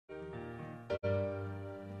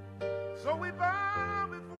So we bow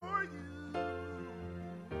before you.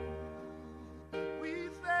 We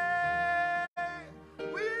say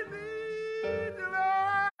we need you,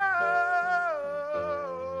 Lord.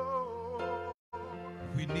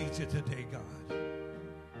 We need you today, God.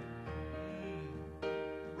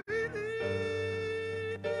 We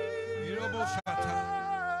need you, Lord.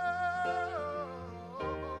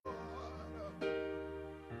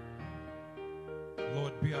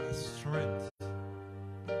 Lord, be our strength.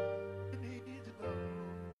 We need you, Lord.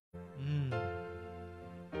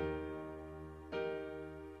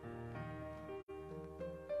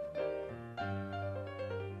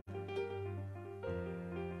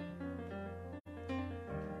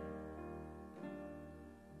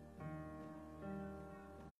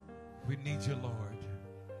 We need you, Lord.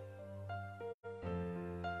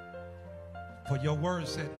 For your word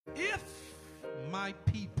said, if my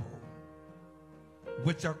people,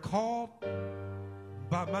 which are called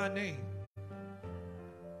by my name,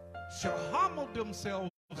 shall humble themselves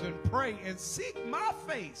and pray and seek my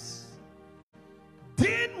face,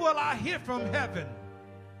 then will I hear from heaven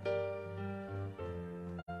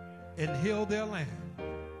and heal their land.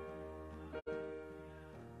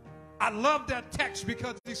 I love that text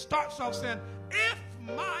because he starts off saying, if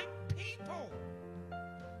my people.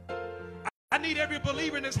 I need every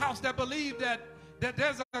believer in this house that believes that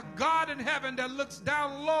there's a God in heaven that looks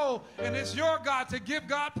down low, and it's your God to give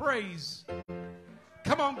God praise.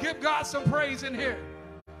 Come on, give God some praise in here.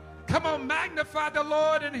 Come on, magnify the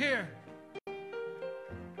Lord in here.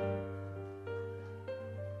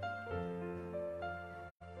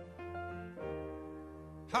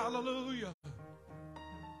 Hallelujah.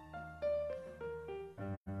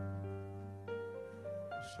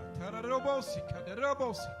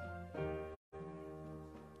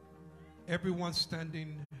 Everyone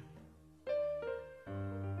standing.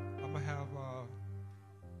 I'm going to have,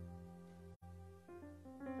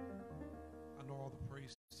 I know all the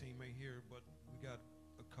praise team ain't here, but we got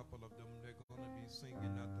a couple of them. They're going to be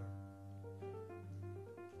singing at the.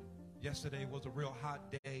 Yesterday was a real hot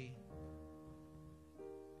day.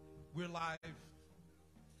 We're live.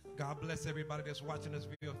 God bless everybody that's watching us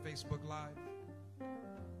via Facebook Live.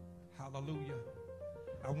 Hallelujah.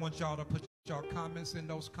 I want y'all to put y'all comments in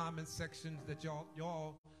those comment sections that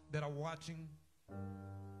y'all that are watching.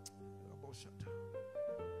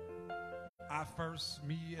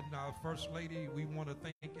 Me and our First Lady, we want to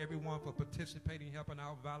thank everyone for participating, helping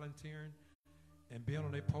out, volunteering, and being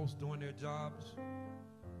on their posts, doing their jobs.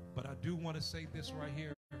 But I do want to say this right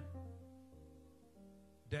here,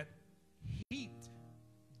 that heat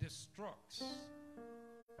destructs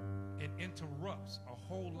and interrupts a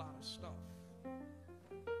whole lot of stuff.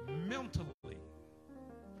 Mentally,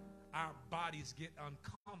 our bodies get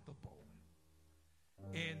uncomfortable.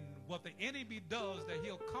 And what the enemy does, that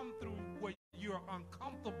he'll come through where you're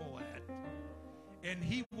uncomfortable at, and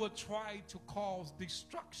he will try to cause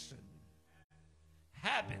destruction,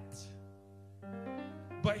 habit.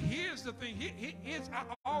 But here's the thing. I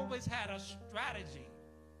always had a strategy.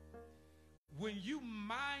 When you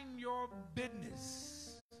mind your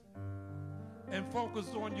business and focus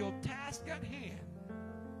on your task at hand,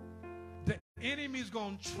 the enemy's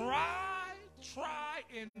going to try,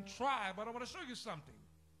 but I want to show you something.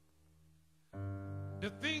 The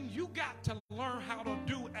thing you got to learn how to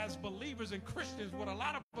do as believers and Christians, what a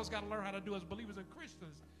lot of us got to learn how to do as believers and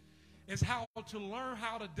Christians, is how to learn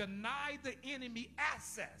how to deny the enemy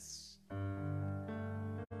access.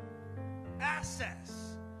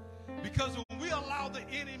 Access. Because when we allow the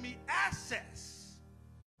enemy access,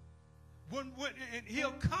 and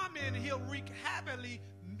he'll come in and he'll wreak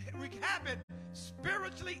havoc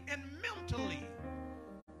spiritually and mentally.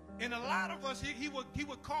 And a lot of us, he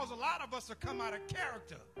would cause a lot of us to come out of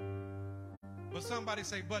character. But somebody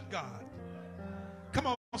say, but God. Come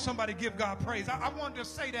on, somebody give God praise. I wanted to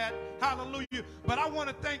say that, hallelujah. But I want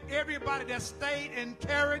to thank everybody that stayed in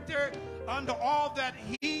character under all that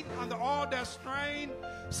heat, under all that strain.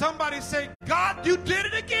 Somebody say, God, you did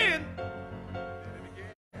it again.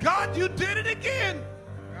 God, you did it again.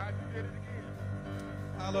 God, you did it again.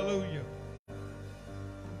 Hallelujah.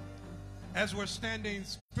 As we're standing,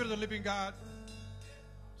 Spirit of the living God,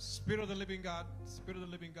 Spirit of the living God, Spirit of the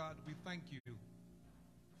living God, we thank you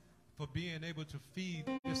for being able to feed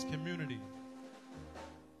this community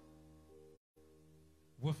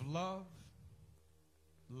with love,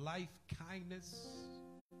 life, kindness,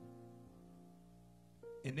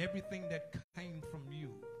 and everything that came from you.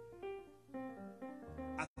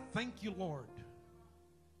 I thank you, Lord,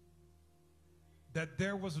 that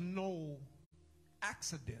there was no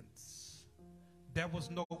accidents. There was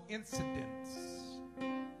no incidents.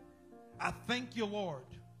 I thank you, Lord.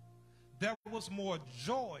 There was more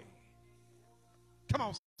joy. Come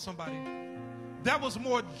on, somebody. There was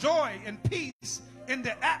more joy and peace in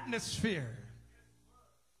the atmosphere.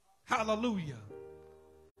 Hallelujah.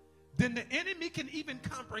 Than the enemy can even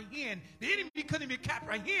comprehend. The enemy couldn't even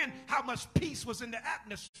comprehend how much peace was in the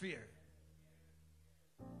atmosphere.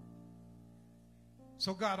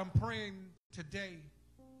 So God, I'm praying today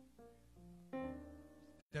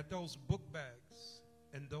that those book bags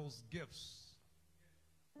and those gifts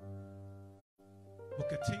will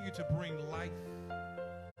continue to bring life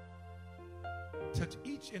to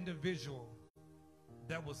each individual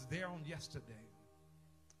that was there on yesterday.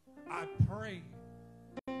 I pray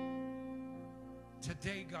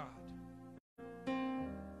today, God,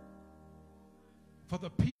 for the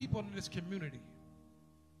people in this community,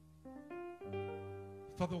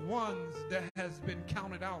 for the ones that has been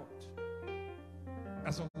counted out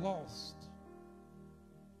as a lost.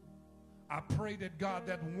 I pray that God,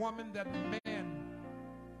 that woman, that man,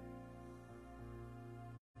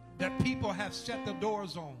 that people have shut the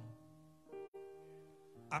doors on,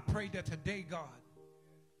 I pray that today, God,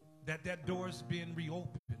 that door is being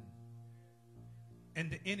reopened and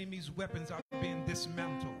the enemy's weapons are being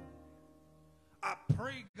dismantled. I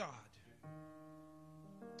pray, God,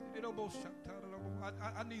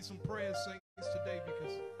 I need some prayers, saints, today,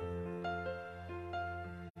 because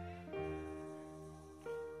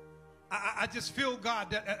I just feel, God,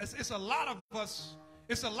 that it's a lot of us.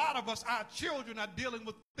 It's a lot of us, our children are dealing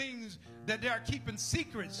with things that they are keeping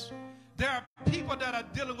secrets. There are people that are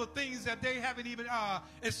dealing with things that they haven't even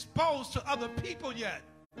exposed to other people yet.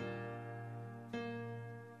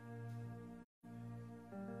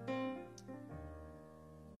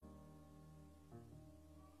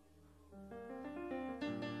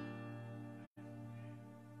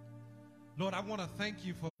 Lord, I want to thank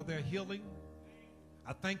you for their healing.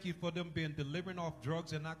 I thank you for them being delivered off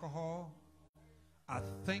drugs and alcohol. I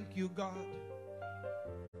thank you, God,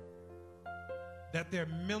 that their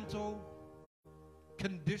mental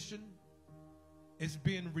condition is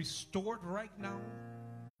being restored right now.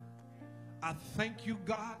 I thank you,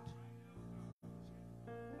 God.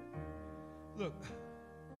 Look,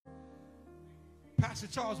 Pastor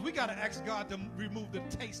Charles, we got to ask God to remove the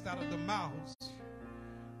taste out of the mouths.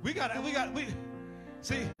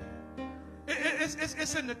 See,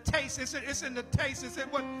 it's in the taste. It's in the taste. It's in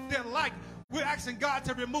what they're like. We're asking God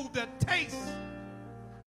to remove the taste.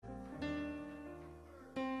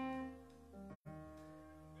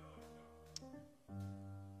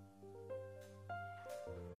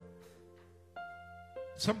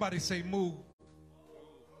 Somebody say move.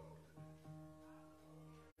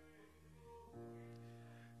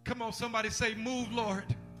 Come on, somebody say move, Lord.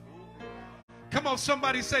 Come on,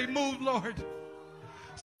 somebody say move, Lord.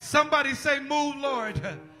 Somebody say move, Lord.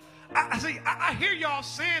 I hear y'all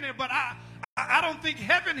saying it, but I don't think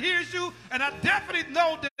heaven hears you, and I definitely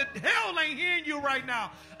know that hell ain't hearing you right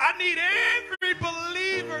now. I need every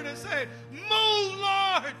believer to say, move,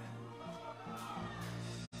 Lord.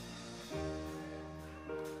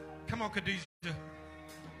 Come on, Khadijah.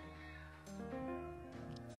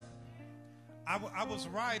 I was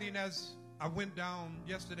riding as I went down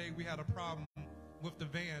yesterday. We had a problem with the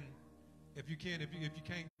van. If you can't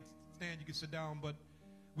stand, you can sit down. But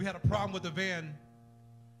we had a problem with the van.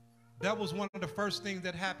 That was one of the first things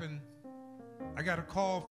that happened. I got a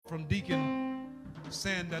call from Deacon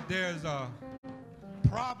saying that there's a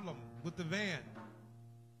problem with the van.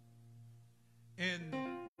 And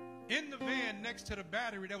in the van next to the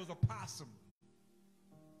battery, there was a possum.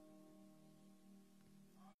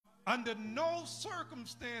 Under no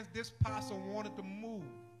circumstance this possum wanted to move.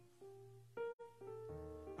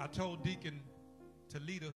 I told Deacon to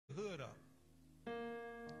leave the hood up.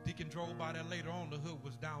 Deacon drove by there later on. The hood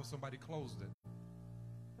was down. Somebody closed it,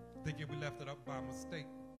 thinking we left it up by mistake.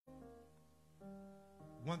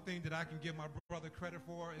 One thing that I can give my brother credit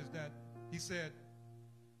for is that he said,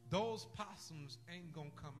 those possums ain't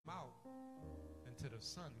going to come out until the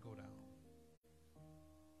sun go down.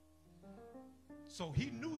 So he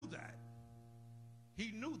knew that.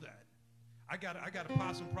 He knew that. I got a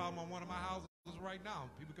possum problem on one of my houses right now.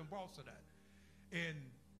 People can vouch to that. And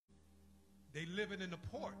they living in the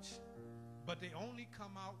porch, but they only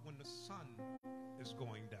come out when the sun is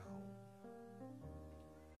going down.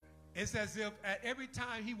 It's as if at every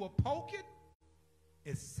time he will poke it,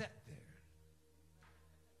 it's set there.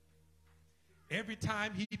 Every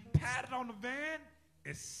time he patted on the van,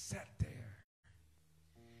 it's set there.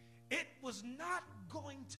 It was not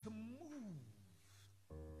going to move.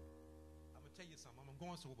 I'm going to tell you something. I'm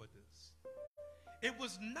going somewhere with this. It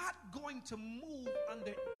was not going to move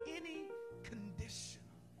under any condition.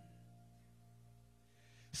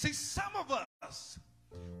 See, some of us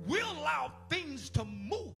will allow things to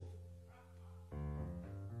move.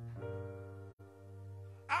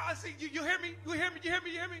 I see, you hear me? You hear me? You hear me?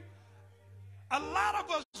 You hear me? A lot of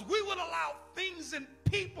us, we will allow things and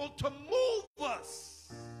people to move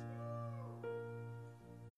us.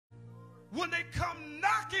 When they come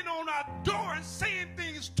knocking on our door and saying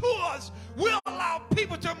things to us, we'll allow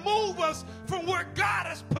people to move us from where God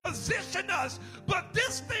has positioned us. But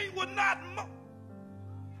this thing will not move.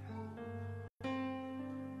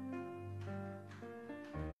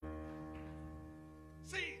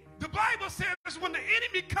 See, the Bible says when the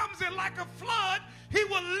enemy comes in like a flood, he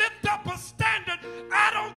will lift up a standard.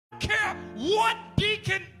 I don't care what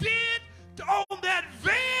deacon did on that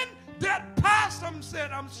van. That possum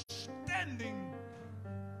said, I'm standing.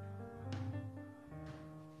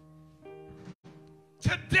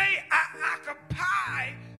 Today I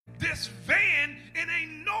occupy this van and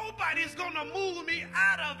ain't nobody's going to move me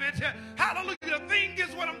out of it. Hallelujah. The thing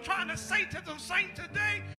is, what I'm trying to say to the saint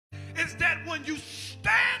today is that when you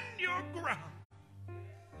stand your ground,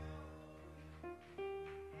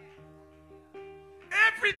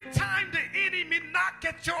 every time the enemy knock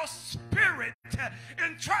at your spirit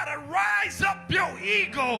and try to rise up your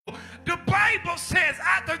ego, the Bible says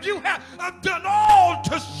after you have done all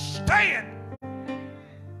to stand.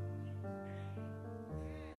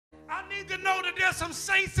 I need to know that there's some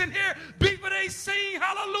saints in here, people they sing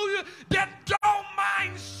hallelujah, that don't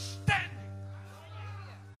mind standing.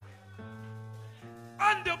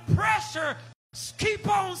 Under pressure, keep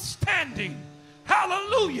on standing.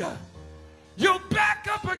 Hallelujah. Your back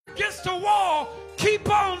up against the wall, keep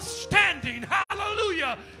on standing.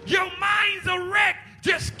 Hallelujah. Your mind's a wreck,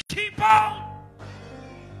 just keep on.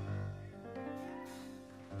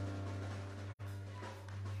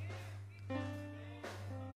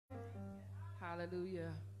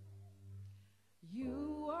 Hallelujah.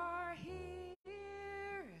 You are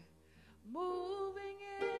here, moving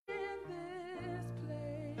in this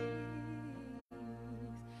place.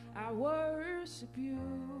 I worship you.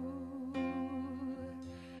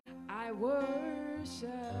 I worship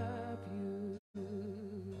you.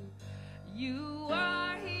 You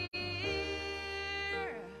are here,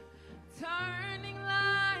 turning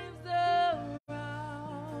lives around.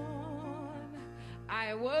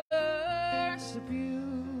 I worship you.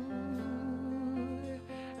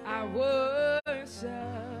 I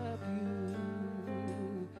worship you.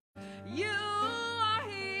 You are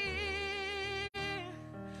here,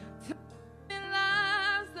 turning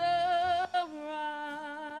lives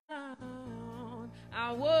around.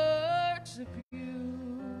 I worship you.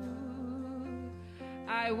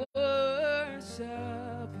 I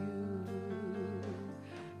worship you.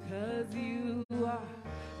 'Cause you are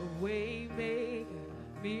a way maker,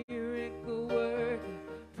 miracle worker,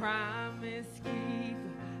 promise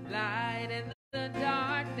keeper, light in the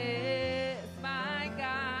darkness. My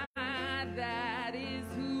God, that is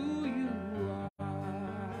who you are.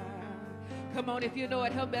 Come on, if you know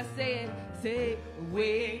it, help us say it. Say,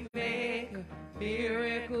 way maker,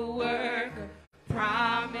 miracle worker,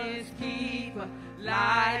 promise keeper,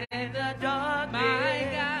 light in the darkness.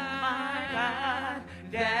 My God,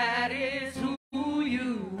 that is who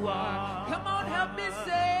you are. Come on, help me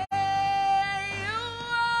say, you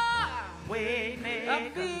are way maker,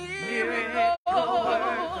 miracle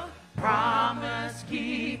worker, promise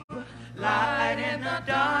keeper, light in the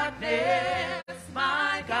darkness.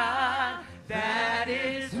 My God, that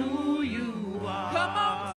is who you are. Come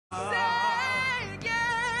on, say,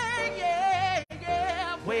 yeah, yeah,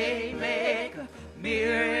 yeah. Way maker,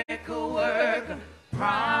 miracle worker,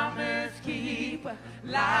 promise keeper,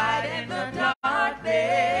 light in the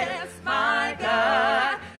darkness. My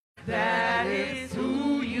God, that is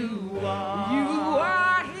who you are. You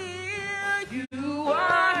are here, you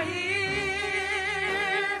are here,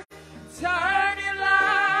 turning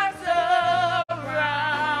lives around.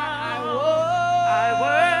 I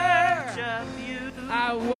worship you.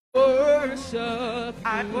 I worship you.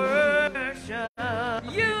 I worship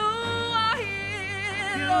you. Are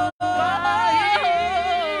here, you are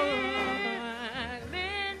here,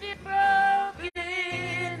 mending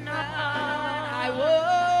broken hearts.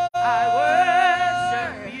 I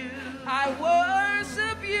worship you. I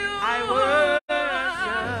worship you. I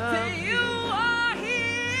worship. Say you are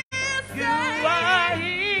here. You are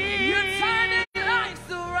here. You're turning lives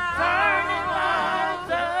around. Turning lives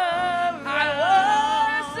around. I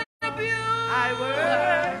worship you. I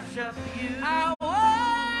worship you. I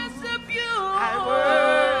worship you. I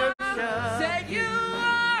worship. Say you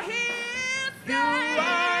are here. You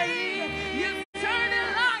are here. You're turning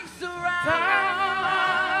lives around. Turning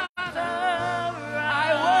lives around. I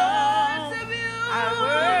worship you. I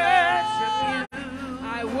worship.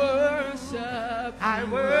 I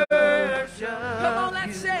worship. Come on,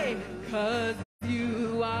 let's say, 'cause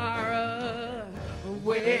you are a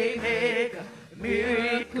way maker,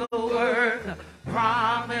 miracle worker,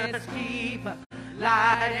 promise keeper,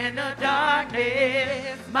 light in the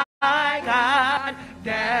darkness. My God,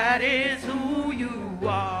 that is who you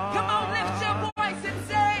are. Come on, lift your voice and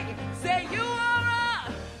say you are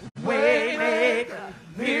a way maker,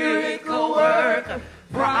 miracle worker,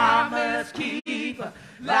 promise keeper,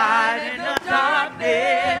 light in the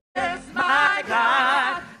darkness. My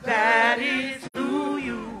God, that is who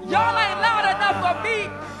you are. Y'all ain't loud enough for me.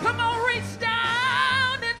 Come on, reach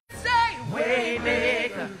down and say, way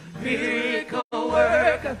maker, miracle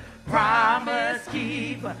worker, promise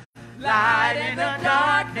keeper, light in the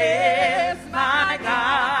darkness. My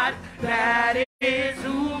God, that is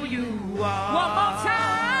who you are. One more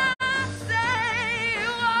time, say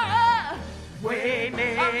you are a way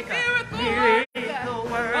maker, miracle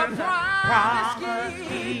worker, promise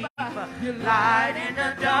keeper, light in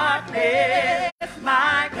the darkness.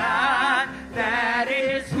 My God, that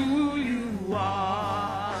is who you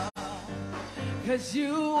are. 'Cause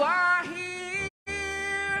you are here,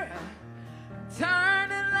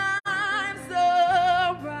 turning lives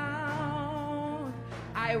around.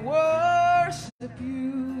 I worship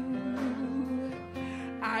you.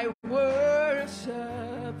 I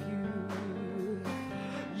worship you.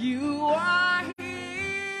 You are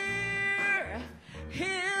here,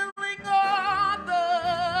 healing all the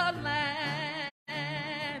land.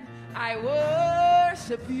 I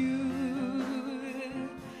worship you.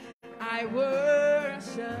 I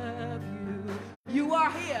worship you. You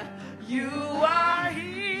are here. You are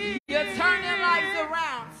here. You're turning lives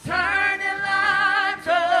around. Turning lives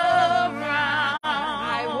around.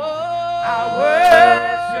 I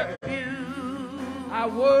worship you. I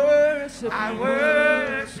worship you. I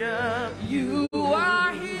worship you. You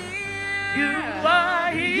are here. You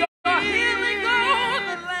are here. You're healing all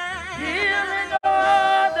the land. Healing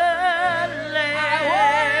all the land. I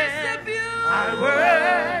worship you. I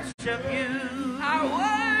worship you. I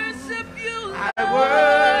worship you. I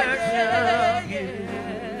worship you.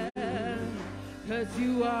 'Cause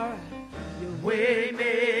you are your way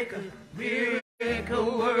maker, miracle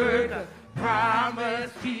worker,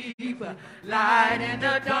 promise keeper, light in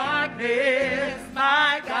the darkness.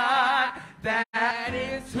 My God, that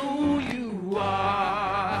is who you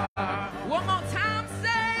are. One more time,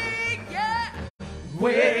 say, yeah.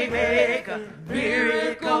 Way maker,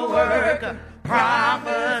 miracle worker,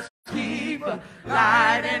 promise keeper,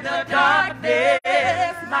 light in the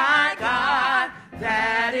darkness. My God,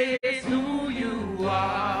 that is who you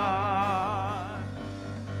are.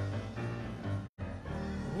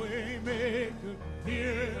 Way maker,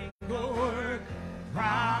 miracle worker,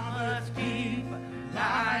 Promise keeper,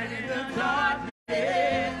 light in the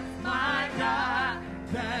darkness. My God,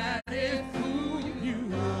 that is who you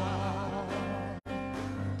are.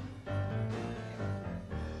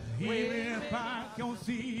 even if I don't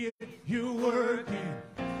see it, you're working.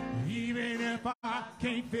 Even if I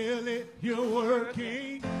can't feel it, you're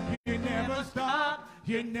working. You never stop,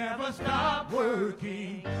 you never stop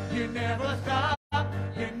working. You never stop,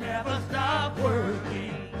 you never stop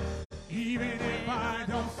working. Even if I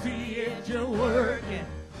don't see it, you're working.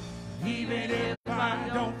 Even if I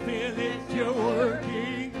don't feel it, you're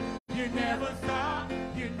working. You never stop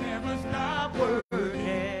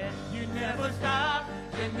working. You never stop,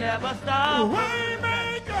 you never stop.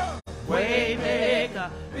 Waymaker, Waymaker,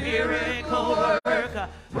 miracle worker,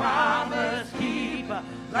 promise keeper,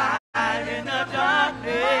 light in the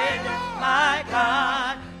darkness. My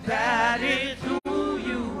God, that is who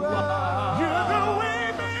you are. you're the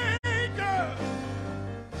waymaker.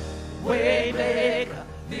 Waymaker,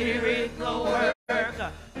 miracle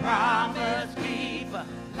worker, promise keeper,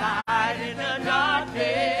 light in the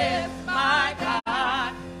darkness. My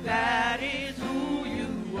God, that is who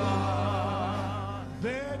you are.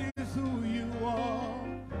 That is who you are,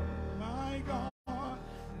 my God.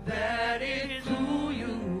 That is who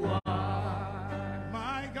you are.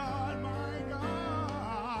 My God, my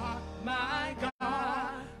God. My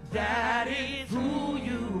God, that is who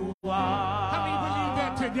you are. How many believe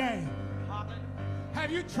that today? Have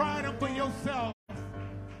you tried him for yourself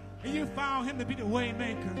and you found him to be the way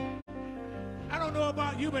maker? I don't know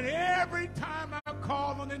about you, but every time I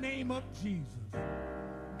call on the name of Jesus,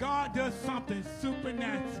 God does something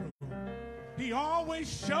supernatural. He always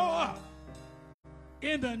show up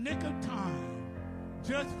in the nick of time,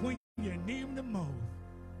 just when you need him the most.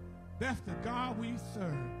 That's the God we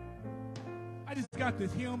serve. I just got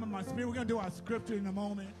this hymn in my spirit. We're going to do our scripture in a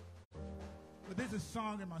moment. But there's a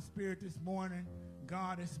song in my spirit this morning.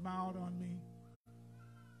 God has smiled on me.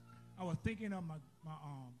 I was thinking of my my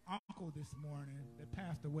uncle this morning that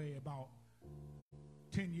passed away about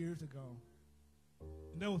 10 years ago.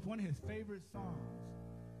 And that was one of his favorite songs.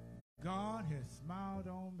 God has smiled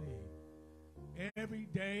on me. Every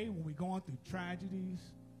day when we're going through tragedies,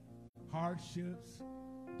 hardships,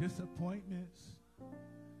 disappointments,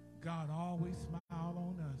 God always smiled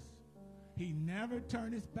on us. He never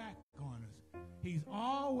turned his back on us. He's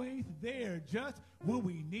always there just when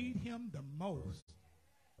we need him the most.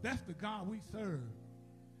 That's the God we serve.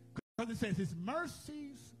 Because it says his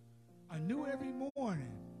mercies are new every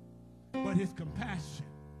morning, but his compassion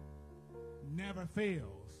never fails.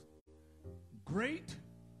 Great,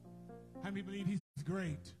 how many believe he's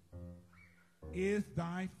great, is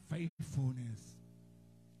thy faithfulness.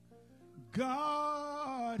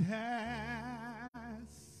 God has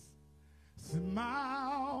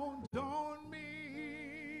smiled on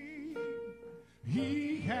me.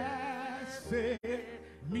 He has set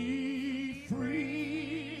me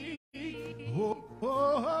free. Oh,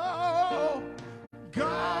 oh, oh.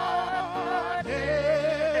 God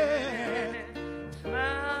has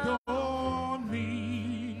smiled on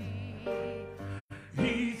me.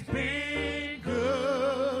 He's been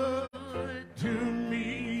good to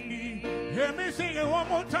me. Let me sing it one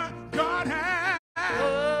more time. God has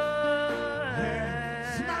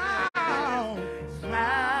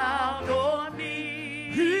smiled on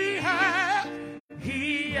me.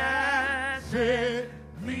 He has set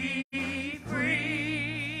me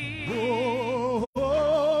free. Oh,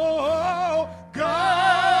 oh,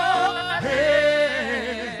 God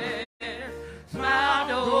has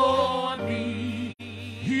smiled on me.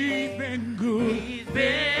 He's been good. He's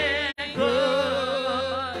been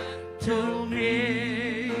good to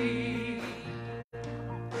me.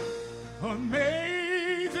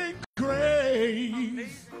 Amazing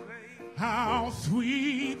grace, how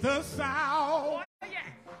sweet the sound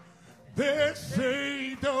that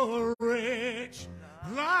saved a wretch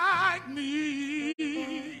like me.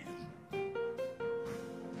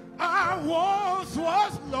 I once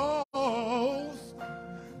was lost,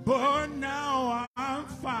 but now I'm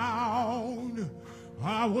found.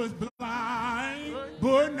 I was blind,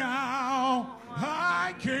 but now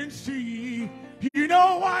I can see. You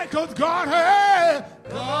know why? Because God has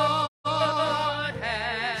smiled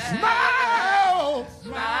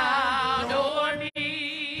on me.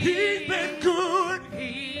 He's been good.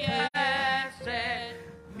 He has set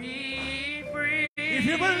me free. If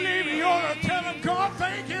you believe me, you ought to tell him, God,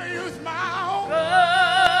 thank you, you smile.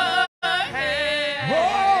 God has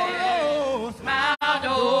smiled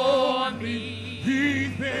on me.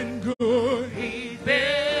 He's been good. He's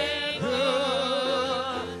been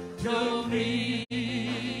good to me.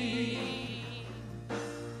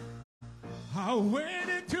 I went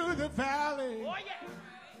into the valley. Oh, yeah.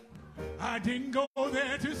 I didn't go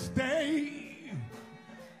there to stay.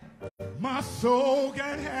 My soul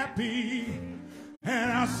got happy,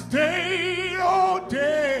 and I stayed all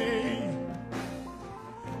day.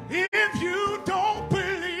 If you don't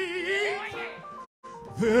believe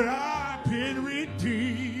that I've been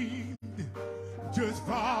redeemed, just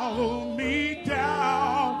follow me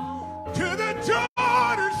down to the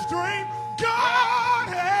Jordan stream. God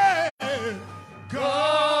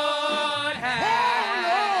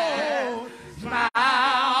has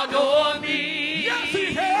smiled on me. Yes,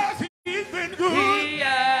 he has. He's been good. He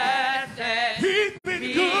has set He's been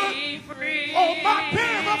me good. Free. Oh, my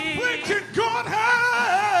bed of affliction, God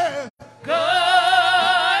has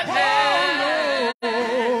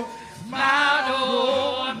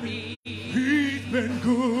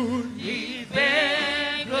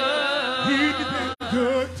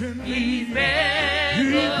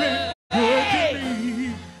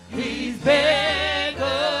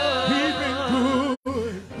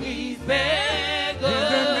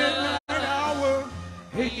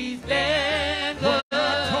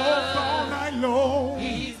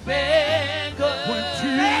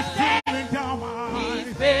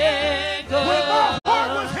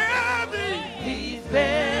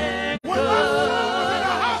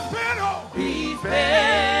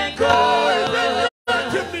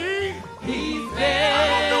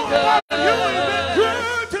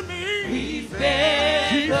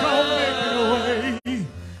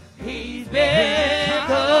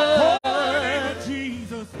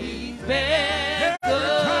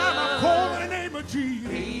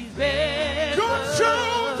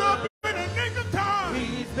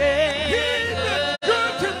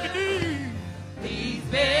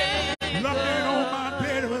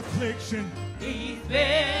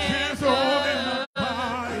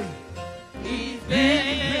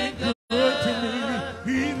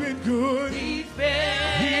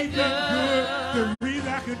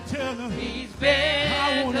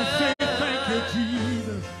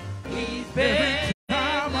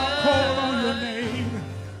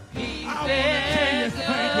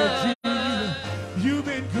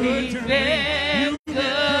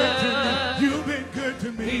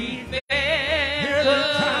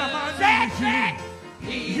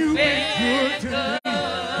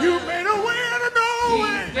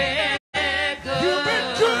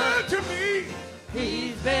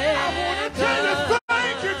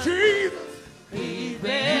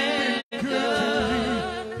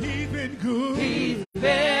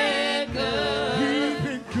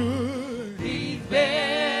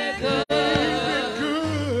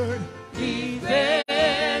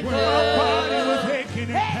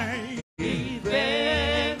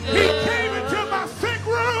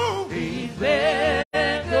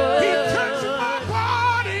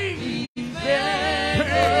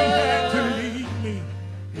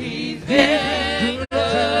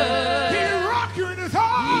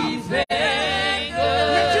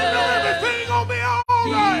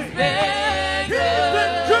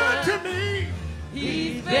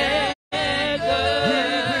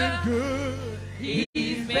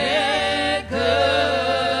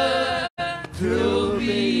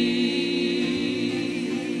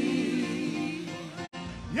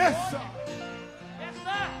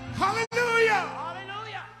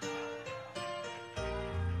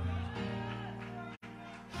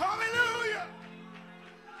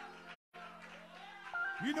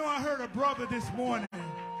know, I heard a brother this morning.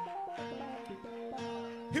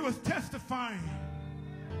 He was testifying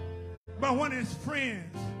about one of his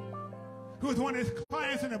friends who was one of his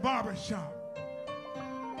clients in the barber shop.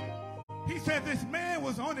 He said this man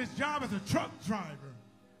was on his job as a truck driver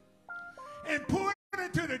and pulled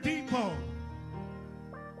into the depot,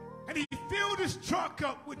 and he filled his truck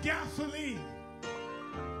up with gasoline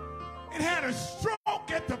and had a stroke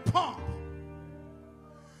at the pump.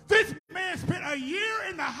 This man spent a year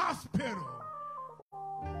in the hospital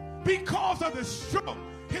because of the stroke.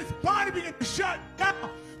 His body began to shut down,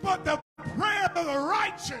 but the prayer of the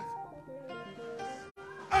righteous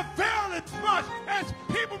availed as much. As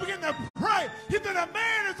people begin to pray, he said a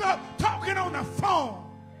man is up talking on the phone.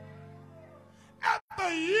 After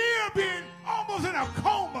a year being almost in a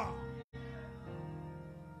coma,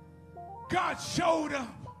 God showed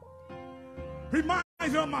up. Reminds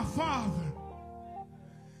me of my father,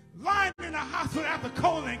 lying in the hospital after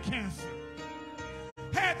colon cancer,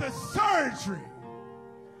 had the surgery,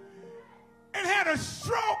 and had a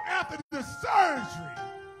stroke after the surgery.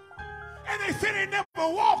 And they said they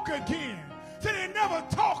never walk again. Said they never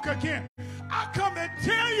talk again. I come to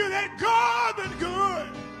tell you that God is good.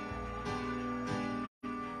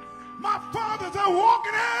 My fathers are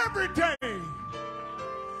walking every day,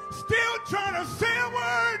 still trying to say a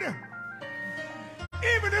word,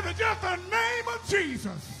 even if it's just the name of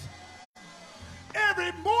Jesus.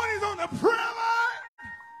 Every morning's on the prayer line,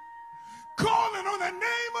 calling on the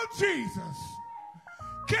name of Jesus.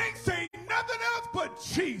 Can't say nothing else but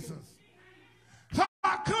Jesus. So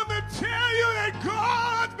I come to tell you that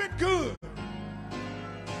God's been good.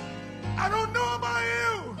 I don't know about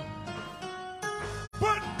you,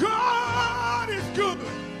 but God is good.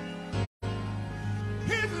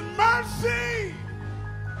 His mercy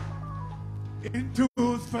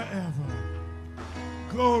endures forever.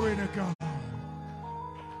 Glory to God.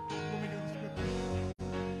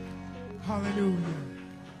 Hallelujah.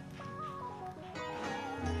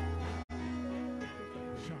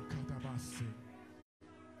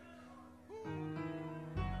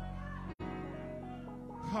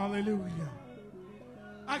 Hallelujah.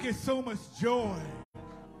 I get so much joy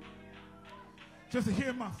just to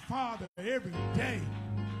hear my Father every day.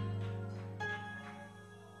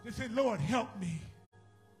 Just say, Lord, help me.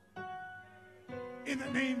 In the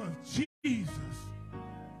name of Jesus.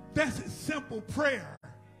 That's a simple prayer.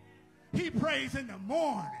 He prays in the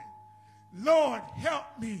morning, Lord, help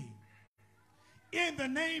me. In the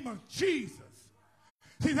name of Jesus.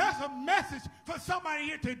 See, that's a message for somebody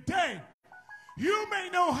here today. You may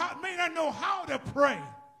not know how to pray.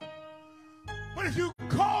 But if you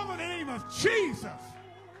call on the name of Jesus,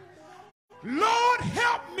 Lord,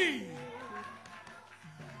 help me.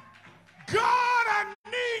 God, I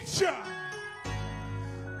need you.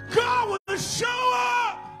 God will show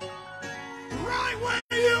up right where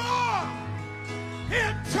you are.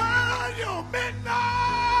 He'll turn your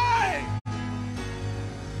midnight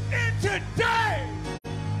into day.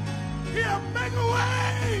 He'll make a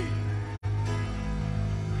way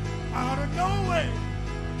out of no way.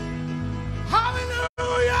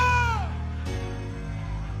 Hallelujah.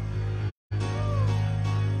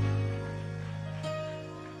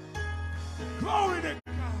 Glory to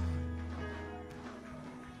God.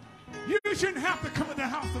 You shouldn't have to come to the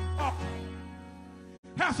house of God.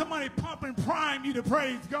 Have somebody pump and prime you to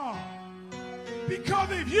praise God. Because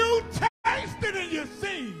if you taste it and you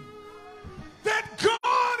see that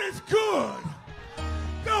God is good,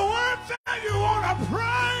 the word says you want to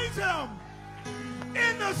praise him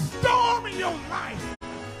in the storm in your life.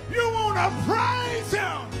 You want to praise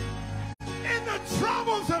him in the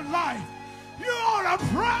troubles of life. You want to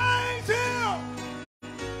praise him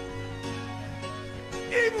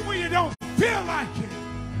even when you don't feel like it.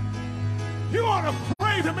 You want to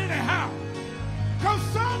praise him anyhow. Because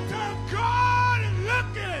sometimes God is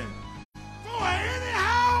looking for an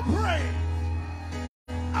anyhow praise.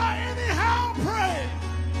 Anyhow praise.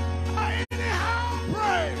 Anyhow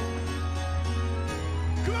praise.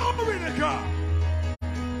 Glory to God.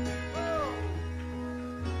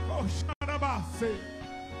 Oh, shut up, I say.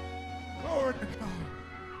 Glory to God.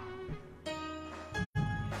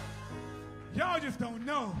 Y'all just don't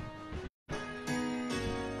know.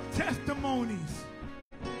 Testimonies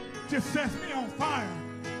just sets me on fire.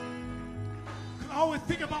 I always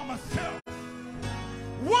think about myself.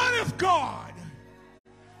 What if God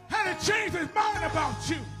had to change his mind about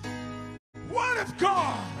you? What if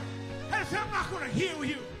God had said, I'm not going to heal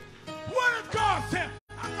you? What if God said,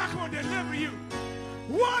 I'm not going to deliver you?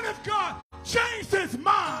 What if God changed his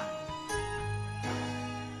mind?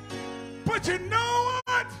 But you know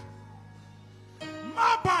what?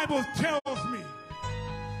 My Bible tells me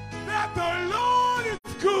that the Lord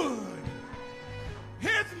is good.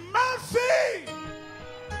 His mercy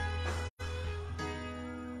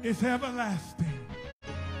is everlasting.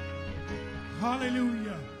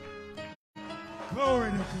 Hallelujah. Glory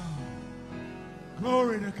to God.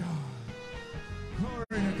 Glory to God. Glory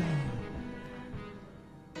to God.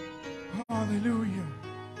 Hallelujah.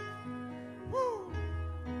 Woo.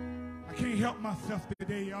 I can't help myself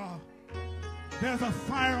today, y'all. There's a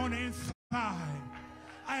fire on the inside.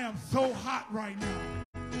 I am so hot right now.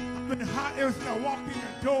 I've been hot ever since I walked in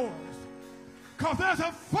the doors. Because there's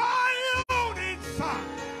a fire on the inside.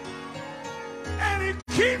 And it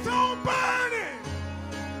keeps on burning.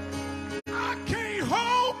 I can't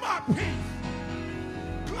hold my peace.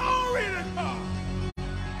 Glory to God.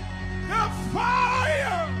 The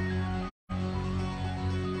fire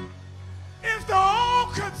is the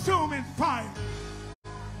all-consuming fire.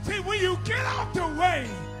 See, when you get out the way,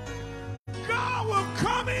 God will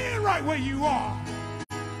come in right where you are.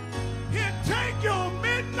 He'll take your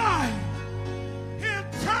midnight. He'll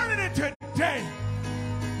turn it into day.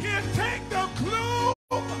 He'll take the gloom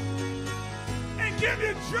and give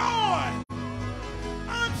you joy,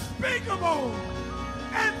 unspeakable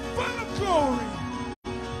and full of glory.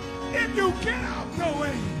 If you get out the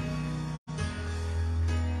way.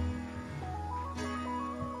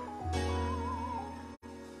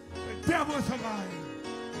 The devil is a liar.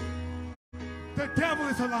 The devil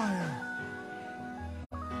is a liar.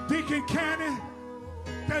 Deacon Cannon,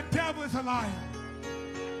 the devil is a liar.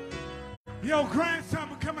 Your grandson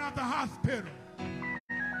was coming out the hospital.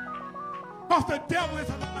 Because the devil is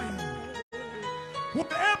a liar.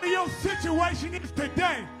 Whatever your situation is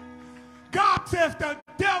today, God says the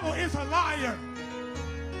devil is a liar.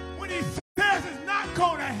 When he says it's not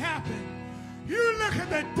going to happen, you look at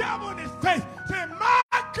the devil in his face and say, my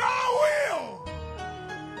God will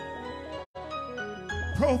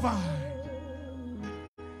provide.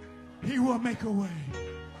 He will make a way.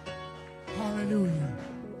 Hallelujah.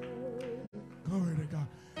 Glory to God.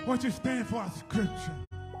 Won't you stand for our scripture?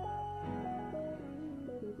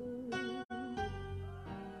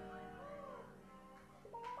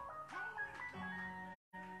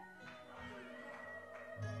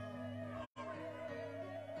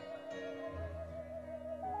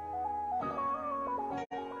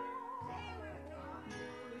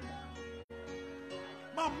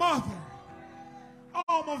 My mother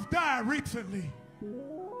almost died recently.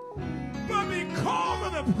 But because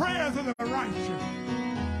of the prayers of the righteous,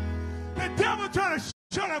 the devil tried to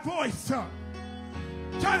shut her voice up,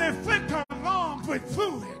 tried to inflict her lungs with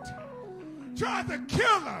fluid, tried to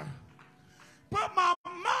kill her. But my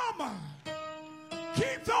mama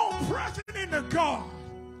keeps on pressing into God.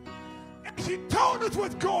 And she told us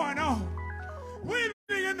what's going on. We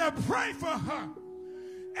began to pray for her.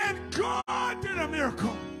 And God did a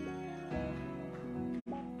miracle.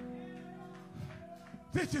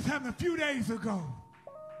 This just happened a few days ago.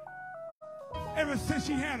 Ever since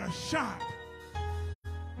she had a shot,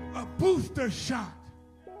 a booster shot,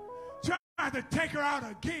 tried to take her out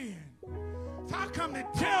again. So I come to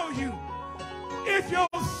tell you, if your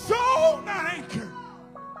soul not anchored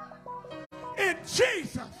in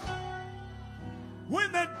Jesus,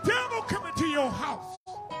 when the devil come into your house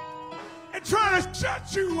and try to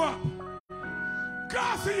shut you up,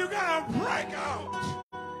 God said you gotta break out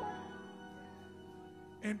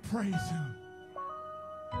and praise him.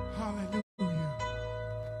 Hallelujah.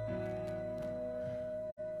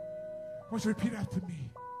 Won't you repeat after me?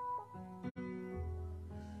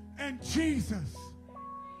 And Jesus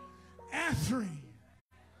answering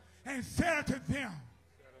and said unto them,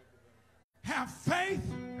 have faith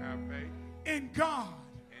in God.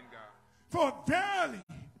 For verily,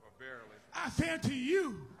 I say unto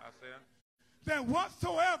you, that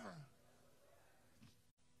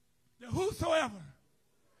whosoever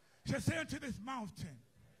shall say unto this mountain,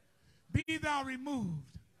 be thou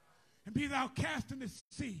removed, and be thou cast in the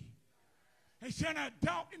sea, and shall not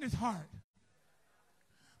doubt in his heart,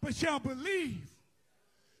 but shall believe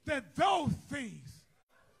that those things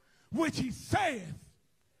which he saith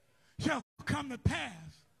shall come to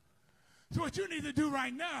pass. So what you need to do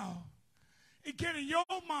right now is get in your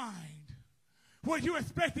mind what you're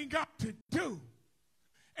expecting God to do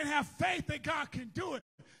and have faith that God can do it.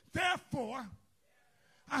 Therefore,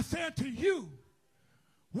 I say unto you,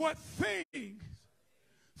 what things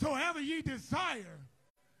soever ye desire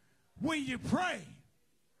when you pray,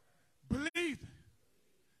 believe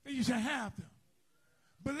that you shall have them.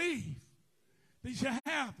 Believe that you shall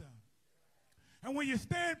have them. And when you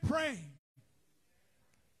stand praying,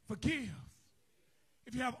 forgive.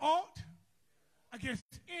 If you have aught against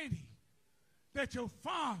any, that your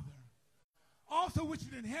Father also which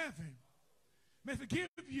is in heaven may forgive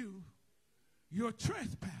you your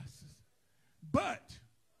trespasses. But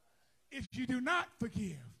if you do not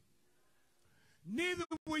forgive, neither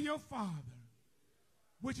will your Father,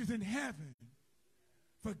 which is in heaven,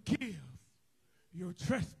 forgive your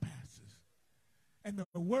trespasses. And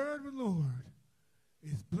the word of the Lord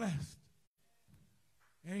is blessed.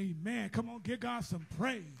 Amen. Come on, give God some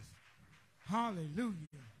praise. Hallelujah.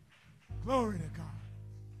 Glory to God.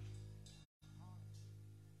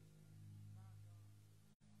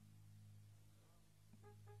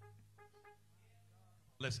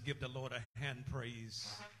 Let's give the Lord a hand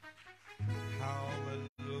praise.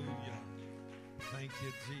 Hallelujah. Thank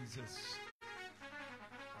you, Jesus.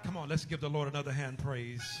 Come on, let's give the Lord another hand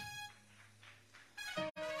praise.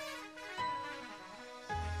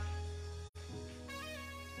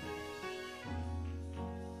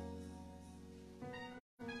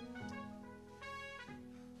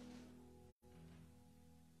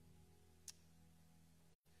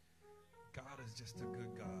 God is just a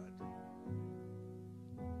good God.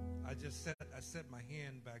 I set my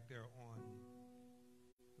hand back there on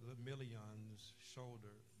Million's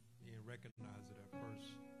shoulder. He didn't recognize it at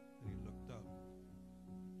first, and he looked up.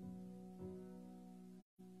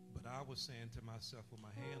 But I was saying to myself with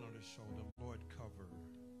my hand on his shoulder, Lord, cover.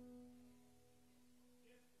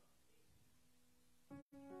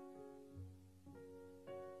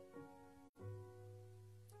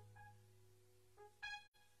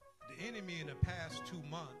 The enemy in the past 2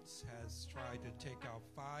 months has tried to take out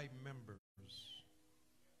 5 members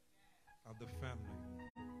of the family.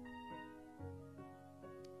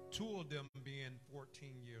 2 of them being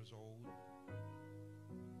 14 years old,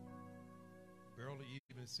 barely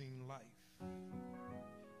even seen life.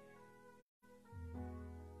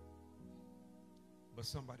 But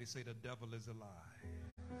somebody say the devil is a lie.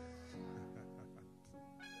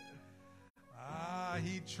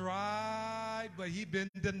 He tried, but he been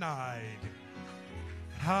denied.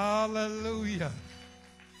 Hallelujah.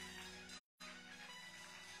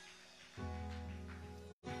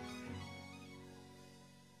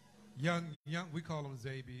 Young, we call him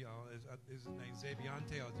Zabi. Is his name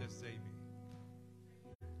Zabiante or just Zabi?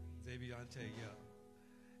 Zabiante, yeah.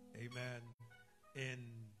 Amen. And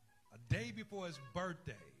a day before his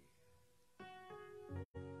birthday,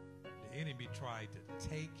 the enemy tried to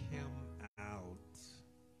take him out.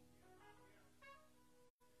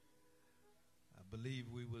 I believe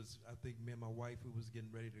I think me and my wife, we was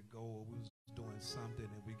getting ready to go, or we was doing something,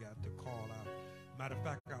 and we got the call out. Matter of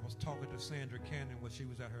fact, I was talking to Sandra Cannon when she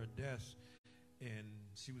was at her desk, and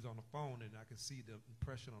she was on the phone, and I could see the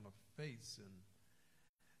impression on her face,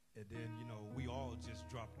 and then, we all just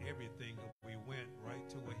dropped everything, and we went right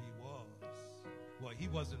to where he was. Well, he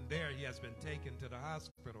wasn't there. He has been taken to the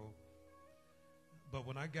hospital. But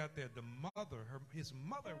when I got there, his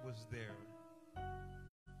mother was there.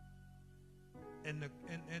 And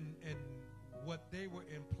what they were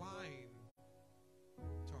implying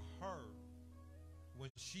to her when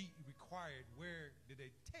she inquired, where did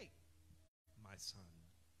they take my son?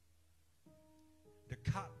 The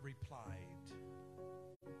cop replied,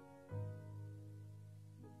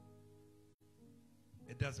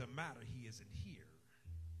 it doesn't matter, he isn't here.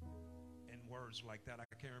 In words like that, I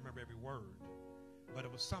can't remember every word. But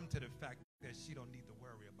it was something to the fact that she don't need to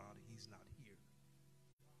worry about it. He's not here.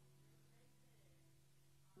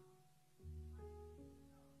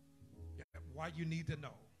 Yeah, why you need to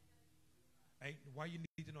know? Why you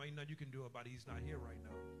need to know? Ain't nothing you can do about it. He's not here right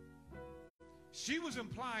now. She was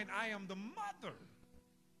implying, I am the mother.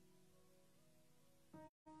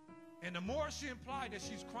 And the more she implied that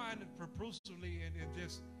she's crying profusely, and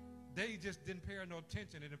they just didn't pay her no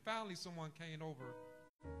attention. And then finally someone came over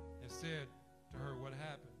and said to her what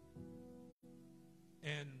happened.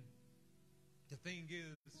 And the thing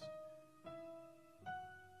is,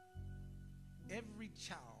 every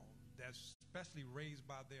child that's especially raised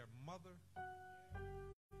by their mother,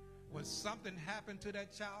 when something happened to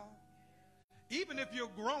that child, even if you're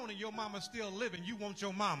grown and your mama's still living, you want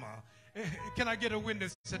your mama. Can I get a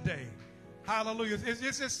witness today? Hallelujah.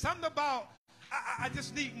 It's just something about, I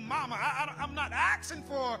just need mama. I'm not asking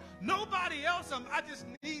for nobody else. I just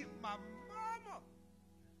need my mama.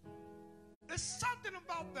 There's something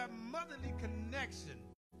about that motherly connection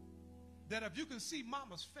that if you can see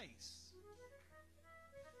mama's face.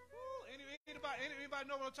 Anybody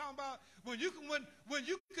know what I'm talking about? When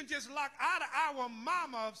you can just look out of our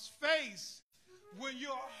mama's face when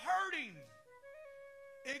you're hurting,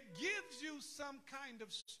 it gives you some kind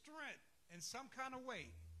of strength in some kind of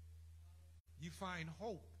way. You find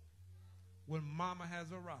hope when mama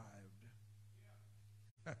has arrived.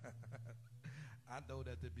 I know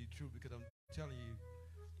that to be true because I'm telling you,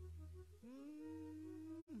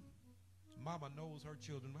 Mama knows her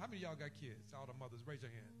children. How many of y'all got kids? All the mothers, raise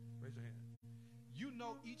your hand. Raise your hand. You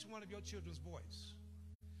know each one of your children's voice.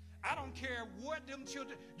 I don't care what them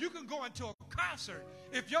children, you can go into a concert.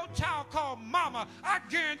 If your child called Mama, I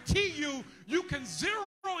guarantee you can zero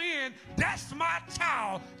in, that's my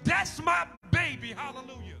child. That's my baby.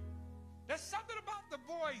 Hallelujah. There's something about the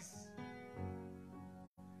voice.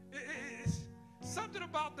 It's something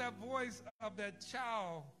about that voice of that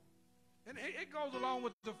child. And it goes along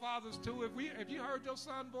with the fathers too. If you heard your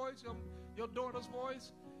son's voice, your daughter's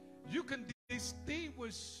voice, you can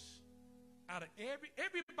distinguish out of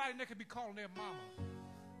everybody that could be calling their mama.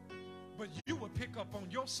 But you will pick up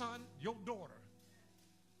on your son, your daughter.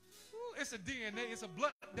 Ooh, it's a DNA, it's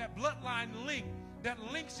that bloodline link that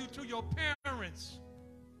links you to your parents.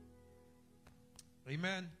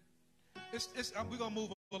 Amen. We're going to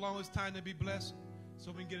move along. It's time to be blessed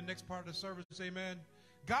so we can get the next part of the service. Amen.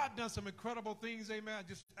 God done some incredible things. Amen. I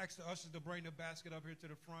just asked the ushers to bring the basket up here to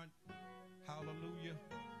the front. Hallelujah.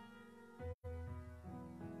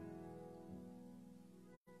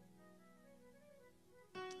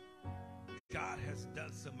 God has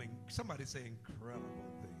done somebody say incredible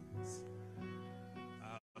things.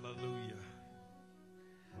 Hallelujah.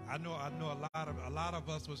 I know a lot of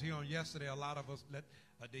us was here on yesterday. A lot of us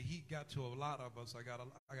the heat got to a lot of us. I got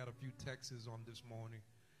a few texts on this morning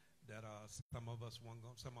that some of them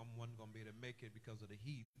wasn't going to be able to make it because of the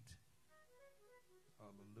heat.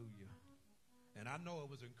 Hallelujah. And I know it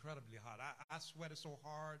was incredibly hot. I sweated so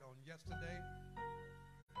hard on yesterday.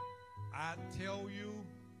 I tell you,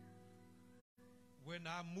 when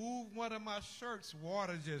I moved one of my shirts,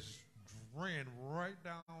 water just ran right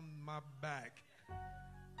down my back.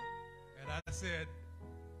 And I said,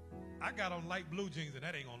 I got on light blue jeans and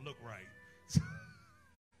that ain't gonna look right.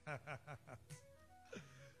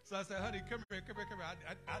 So I said, honey, come here.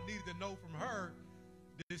 I needed to know from her,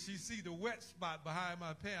 did she see the wet spot behind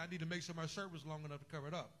my pants? I need to make sure my shirt was long enough to cover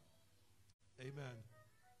it up. Amen.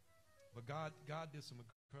 But God did some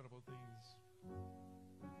incredible things.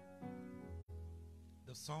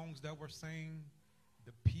 The songs that were sang,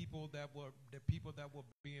 the people that were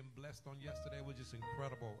being blessed on yesterday was just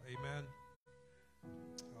incredible. Amen.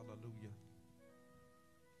 Hallelujah.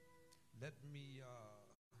 Let me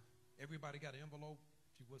everybody got an envelope.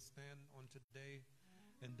 If you would stand on today.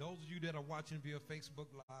 And those of you that are watching via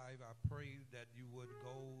Facebook Live, I pray that you would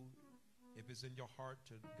go, if it's in your heart,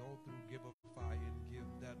 to go through Giveify and give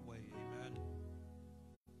that way. Amen.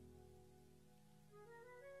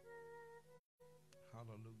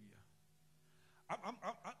 Hallelujah.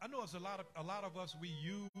 I know it's a lot of us, we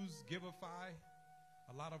use Giveify.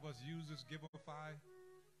 A lot of us uses Giveify.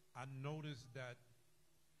 I noticed that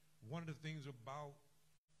one of the things about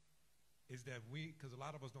is that because a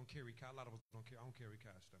lot of us don't carry cash. I don't carry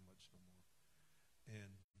cash that much no more.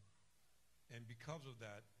 And because of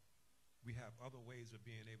that, we have other ways of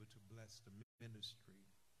being able to bless the ministry.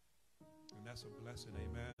 And that's a blessing,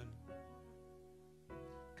 amen.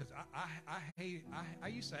 Because I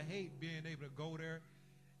used to hate being able to go there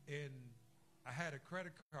and I had a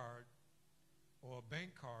credit card or a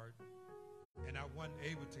bank card and I wasn't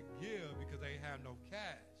able to give because they had no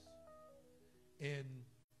cash. And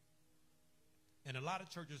a lot of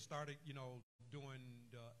churches started, doing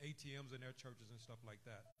the ATMs in their churches and stuff like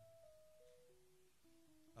that.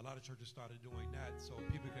 A lot of churches started doing that so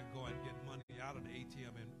people can go and get money out of the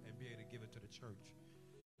ATM and be able to give it to the church.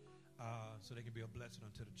 So they can be a blessing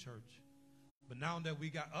unto the church. But now that we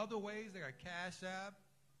got other ways, they got Cash App,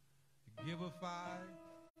 Giveify.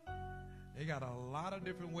 They got a lot of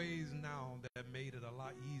different ways now that made it a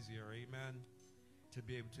lot easier, amen, to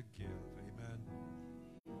be able to give, amen.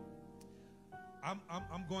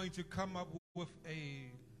 I'm going to come up with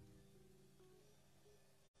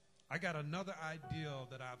I got another idea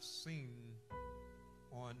that I've seen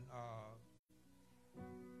on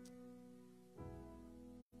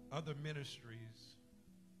other ministries,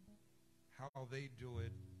 how they do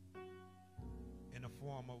it in a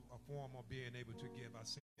form of being able to give. I've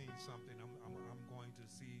seen something. I'm going to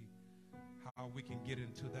see how we can get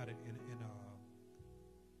into that in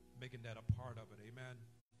making that a part of it. Amen.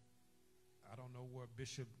 I don't know where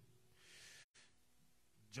Bishop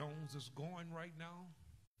Jones is going right now,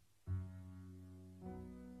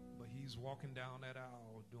 but he's walking down that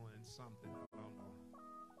aisle doing something. I don't know.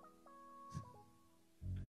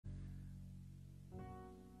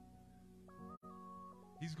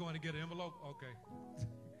 He's going to get an envelope? Okay.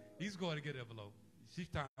 He's going to get an envelope. She's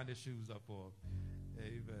tying his shoes up for him.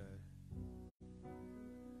 Amen.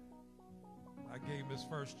 I gave him his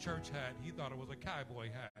first church hat. He thought it was a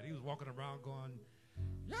cowboy hat. He was walking around going,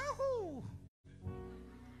 Yahoo!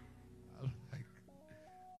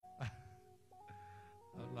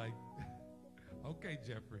 I'm like, okay,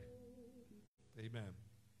 Jeffrey. Amen.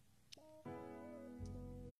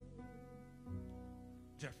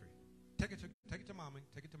 Jeffrey, take it to mommy.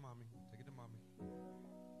 Take it to mommy. Take it to mommy.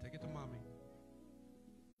 Take it to mommy.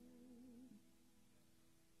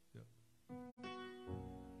 Yep.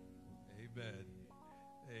 Amen.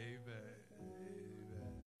 Amen.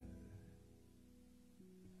 Amen.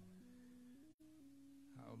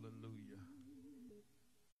 Hallelujah.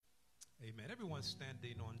 Amen. Everyone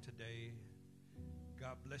standing on today.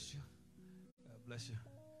 God bless you. God bless you.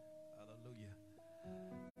 Hallelujah.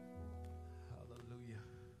 Hallelujah.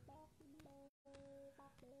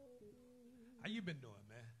 How you been doing,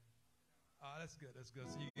 man? Oh, that's good. That's good.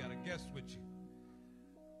 So you got a guest with you.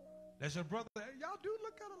 That's your brother. Hey, y'all do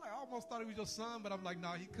look kind of like, I almost thought he was your son, but I'm like,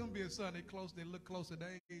 no, he couldn't be a son. They look close in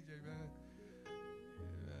age, amen.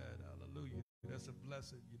 Amen. Hallelujah. That's a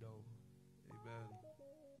blessing, you know. Amen.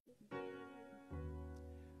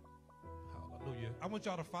 Hallelujah. I want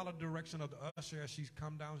y'all to follow the direction of the usher as she's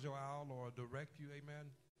come down your aisle or direct you,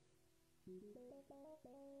 amen.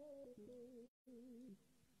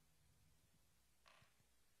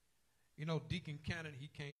 You know, Deacon Cannon, he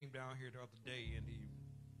came down here the other day and he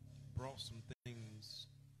brought some things,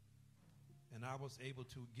 and I was able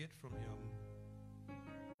to get from him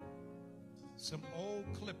some old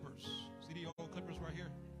clippers. See the old clippers right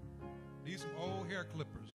here? These are old hair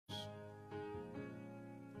clippers.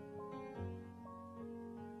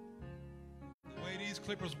 The way these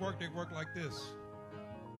clippers work, they work like this.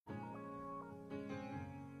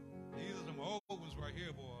 These are some old ones right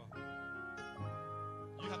here, boy.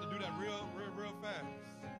 You have to do that real fast.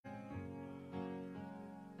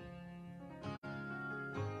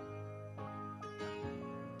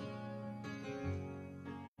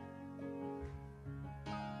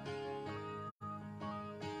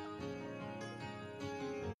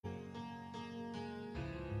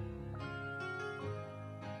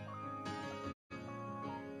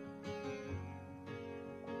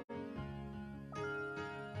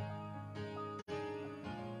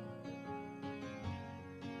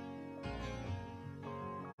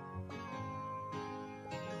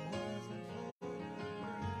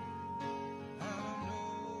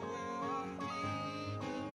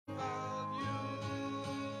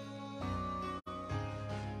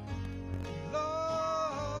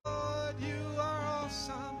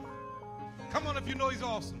 Come on if you know he's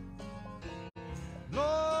awesome.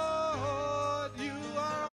 Lord, you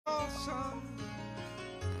are awesome.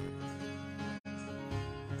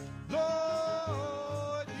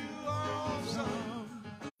 Lord, you are awesome.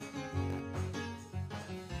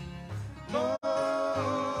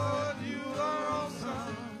 Lord, you are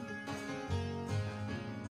awesome.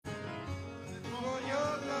 For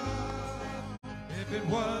your love, if it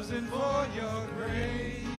wasn't for your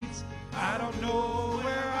grace, I don't know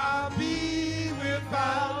where I'll be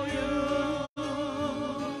without you.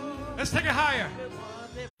 Let's take it higher.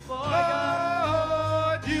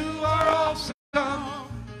 Lord, you are awesome.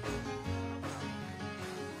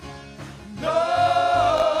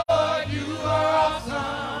 Lord, you are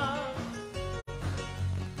awesome.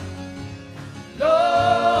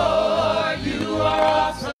 Lord, you are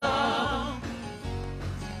awesome.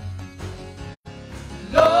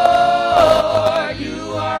 Lord, you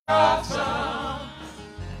are awesome.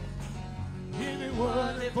 If it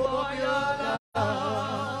wasn't for your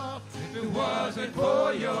love, if it wasn't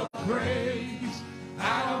for your grace,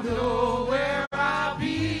 I don't know where I'll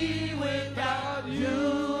be without you.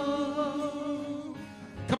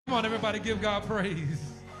 Come on, everybody, give God praise.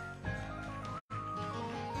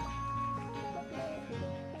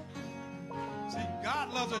 See,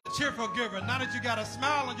 God loves a cheerful giver. Now that you got a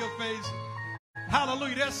smile on your face,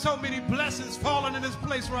 hallelujah, there's so many blessings falling in this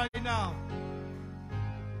place right now.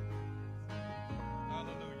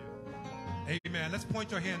 Amen. Let's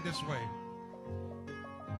point your hand this way.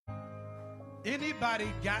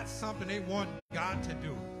 Anybody got something they want God to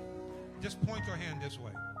do? Just point your hand this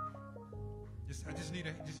way. I just need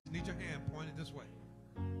your hand pointed this way.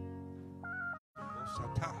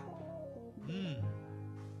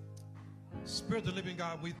 Spirit of the living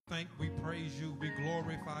God, we thank, we praise you, we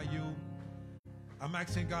glorify you. I'm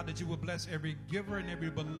asking God that you will bless every giver and every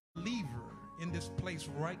believer in this place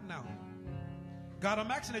right now. God,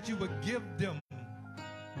 I'm asking that you would give them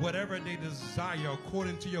whatever they desire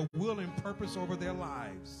according to your will and purpose over their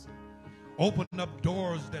lives. Open up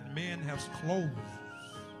doors that man has closed.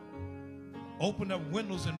 Open up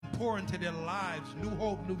windows and pour into their lives new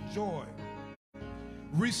hope, new joy.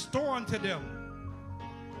 Restore unto them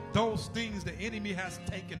those things the enemy has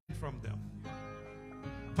taken from them.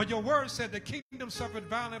 For your word said the kingdom suffered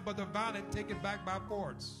violence, but the violent take it back by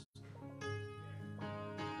force.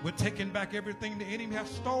 We're taking back everything the enemy has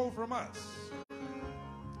stole from us.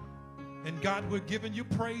 And God, we're giving you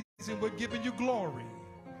praise and we're giving you glory.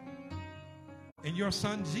 In your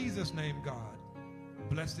son Jesus' name, God,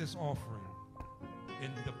 bless this offering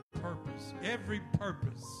in the purpose, every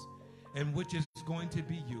purpose in which it's going to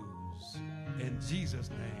be used. In Jesus'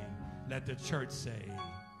 name, let the church say,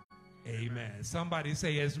 amen. Somebody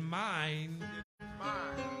say, it's mine. It's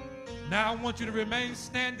mine. Now I want you to remain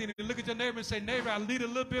standing and look at your neighbor and say, neighbor, I need a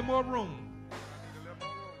little bit more room.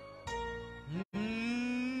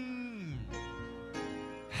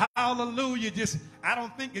 Hallelujah. I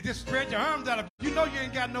don't think you just spread your arms out. You know you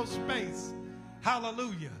ain't got no space.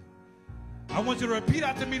 Hallelujah. I want you to repeat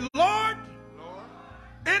after me, Lord,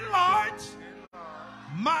 enlarge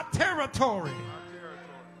my territory.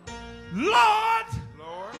 Lord,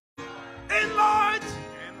 enlarge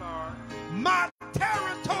my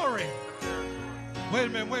territory. Wait a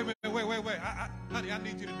minute, wait. Honey, I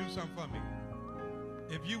need you to do something for me.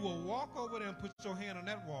 If you will walk over there and put your hand on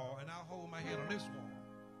that wall, and I'll hold my hand on this wall.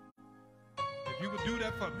 If you would do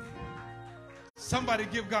that for me. Somebody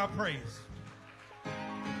give God praise.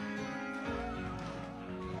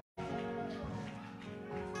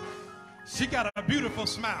 She got a beautiful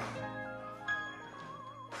smile.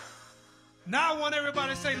 Now I want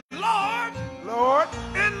everybody to say, Lord,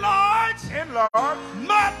 enlarge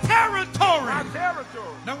my territory.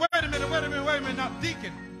 Now wait a minute. Now,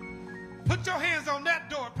 deacon, put your hands on that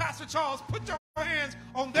door. Pastor Charles, put your hands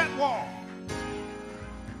on that wall.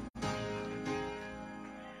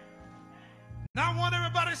 Now I want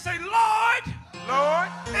everybody to say, Lord,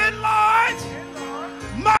 enlarge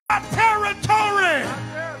my territory.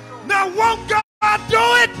 Now won't God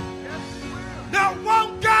do it? Now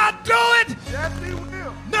won't God do it? Yes, he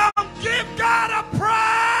will. Now give God a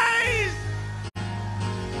praise.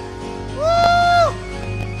 Woo!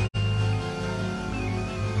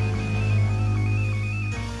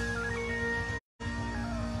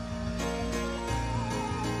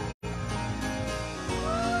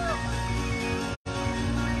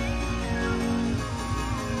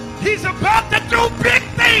 He's about to do big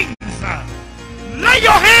things. Lay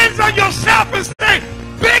your hands on yourself and say,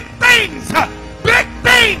 big things, big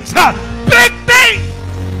things, big things.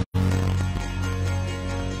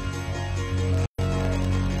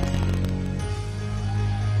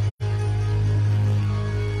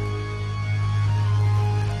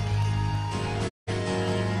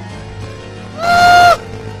 Woo!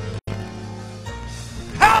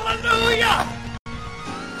 Hallelujah.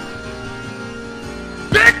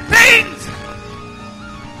 Big things.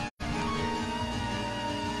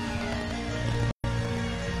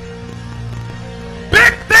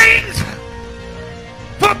 Big things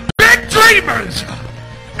for big dreamers.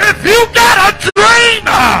 If you got a dream,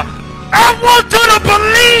 I want you to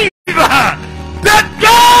believe that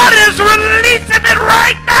God is releasing it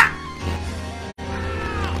right now.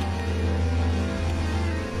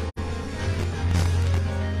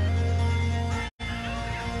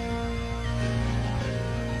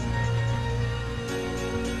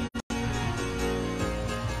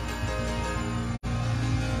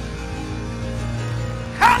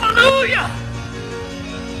 Hallelujah.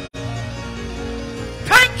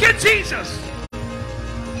 Thank you, Jesus.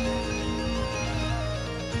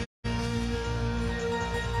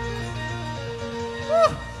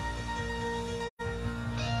 Woo.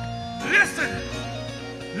 Listen.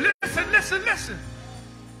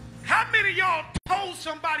 How many of y'all told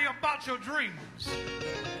somebody about your dreams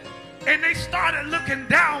and they started looking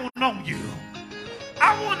down on you?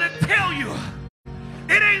 I want to tell you,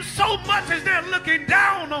 it ain't so much as they're looking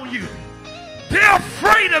down on you. They're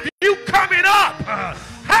afraid of you coming up.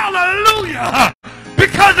 Hallelujah.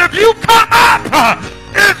 Because if you come up,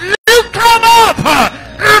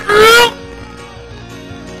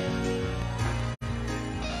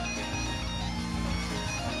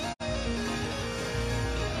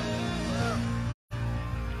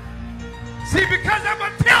 See, because I'm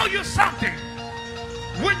going to tell you something.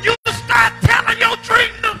 When you start telling your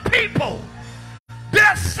dream to people,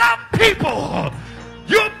 there's some people,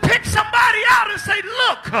 you'll pick somebody out and say,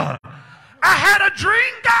 look, I had a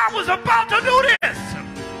dream God was about to do this.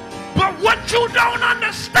 But what you don't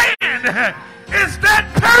understand is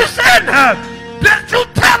that person that you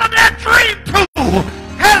telling that dream to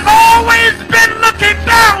has always been looking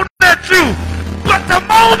down at you. But the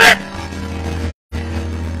moment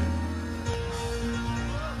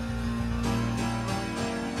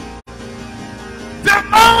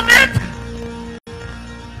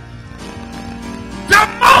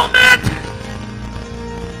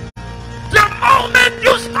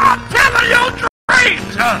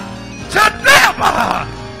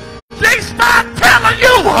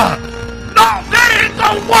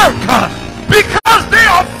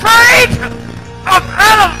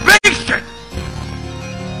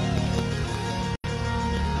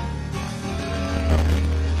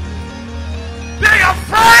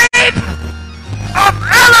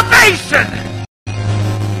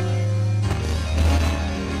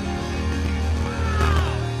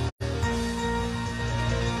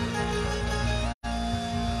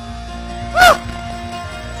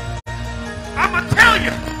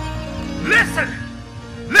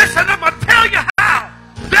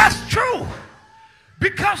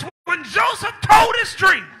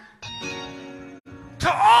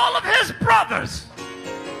 $100.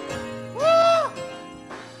 Woo!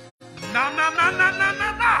 No.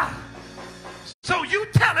 So you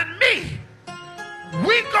telling me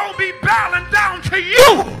we gonna be bowing down to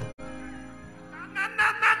you?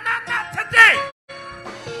 Not today.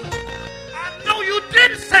 I know you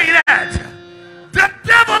didn't say that. The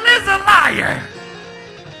devil is a liar.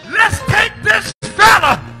 Let's take this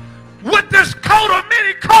fella with this coat of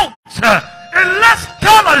many coats and less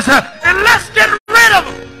colors and let's get rid of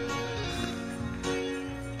him.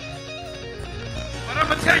 But I'm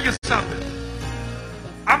gonna tell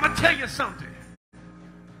you something.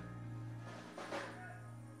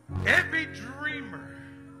 Every dreamer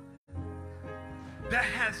that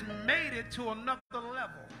has made it to another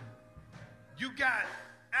level, you got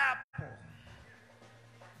Apple,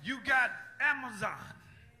 you got Amazon,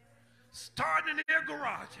 starting in their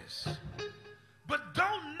garages. But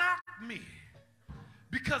don't knock me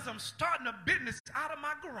because I'm starting a business out of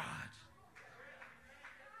my garage.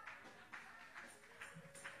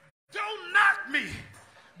 Don't knock me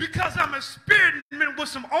because I'm experimenting with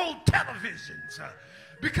some old televisions.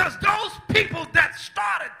 Because those people that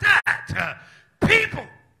started that, people,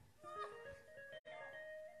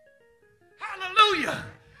 hallelujah,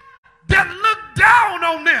 that look down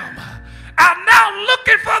on them, are now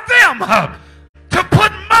looking for them to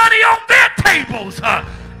put money on their tables. I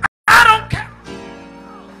don't care.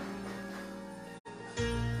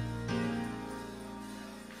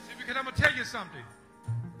 See, because I'm going to tell you something.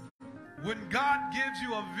 When God gives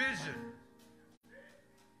you a vision,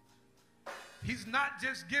 He's not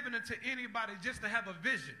just giving it to anybody just to have a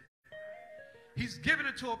vision. He's giving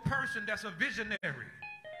it to a person that's a visionary.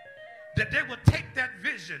 That they will take that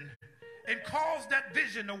vision and cause that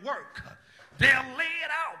vision to work. They'll lay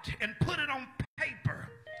it out and put it on paper.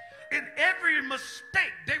 And every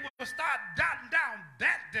mistake, they will start jotting down.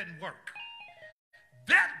 That didn't work.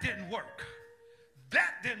 That didn't work.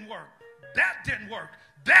 That didn't work. That didn't work.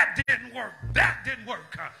 That didn't work. That didn't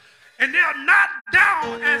work. And they'll knock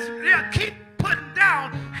down as they'll keep putting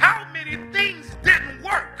down how many things didn't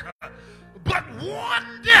work. But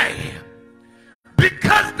one day,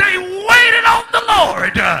 because they waited on the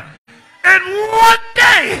Lord, and one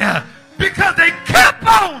day, because they kept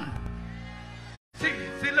on. See,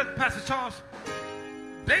 look, Pastor Charles,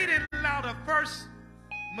 they didn't allow the first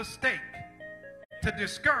mistake to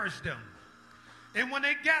discourage them. And when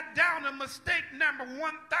they got down to mistake number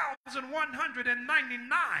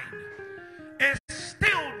 1,199, it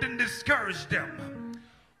still didn't discourage them.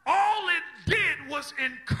 All it did was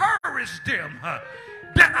encourage them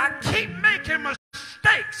that I keep making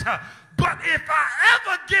mistakes, but if I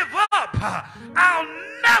ever give up, I'll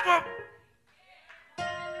never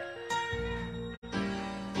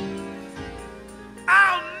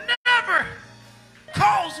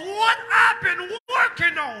cause what I've been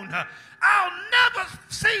working on. I'll never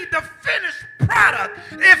see the finished product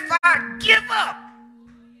if I give up.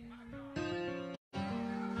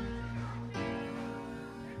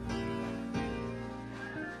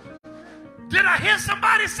 Did I hear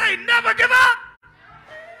somebody say never give up?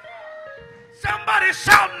 Somebody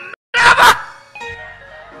shout never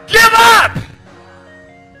give up.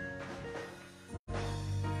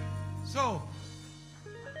 So,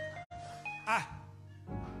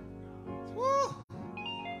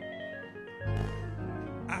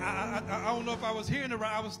 I don't know if I was hearing it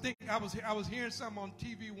right. I was hearing something on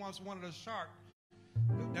TV once. One of the shark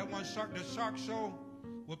show,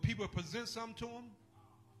 where people present something to them.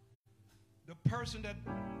 The person that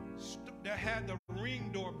had the Ring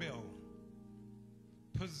doorbell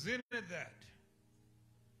presented that,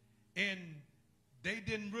 and they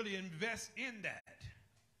didn't really invest in that.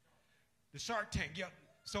 The Shark Tank, yeah.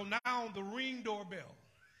 So now the Ring doorbell,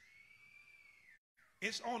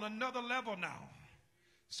 it's on another level now.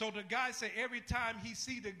 So the guy said every time he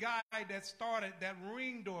see the guy that started that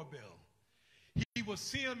Ring doorbell, he would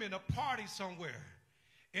see him in a party somewhere.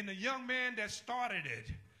 And the young man that started it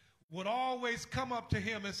would always come up to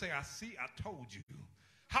him and say, I told you.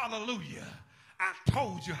 Hallelujah. I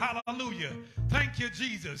told you. Hallelujah. Thank you,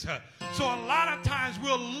 Jesus. So a lot of times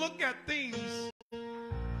we'll look at things,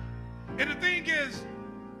 and the thing is,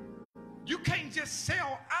 you can't just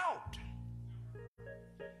sell out.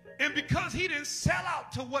 And because he didn't sell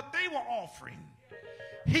out to what they were offering,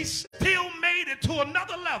 he still made it to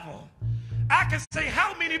another level. I can say,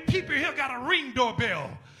 how many people here got a Ring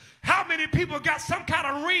doorbell? How many people got some kind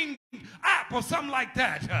of Ring app or something like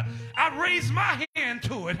that? I raised my hand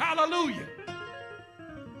to it. Hallelujah.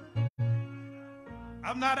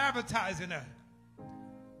 I'm not advertising that,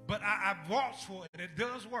 but I vouch for it. It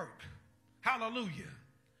does work. Hallelujah.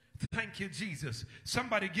 Thank you, Jesus.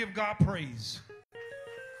 Somebody give God praise.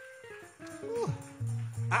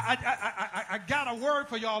 I got a word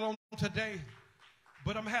for y'all on today,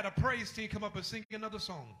 but I'm had a praise team come up and sing another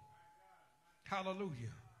song.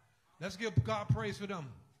 Hallelujah. Let's give God praise for them.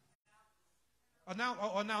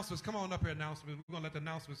 Announcements. Come on up here, announcements. We're going to let the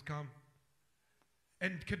announcements come.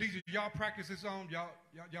 And Khadijah, y'all practice this song?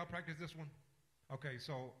 Y'all practice this one? Okay,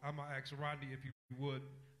 so I'm going to ask Rodney if you would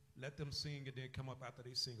let them sing and then come up after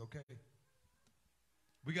they sing, okay?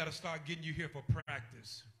 We got to start getting you here for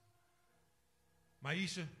practice.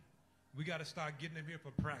 Maisha, we got to start getting them here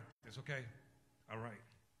for practice, okay? All right.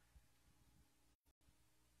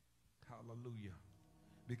 Hallelujah.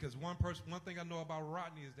 Because one thing I know about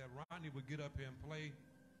Rodney is that Rodney would get up here and play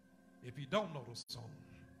if you don't know the song.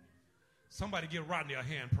 Somebody give Rodney a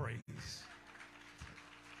hand praise.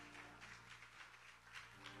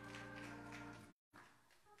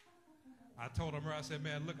 I told him, I said,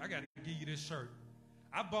 man, look, I got to give you this shirt.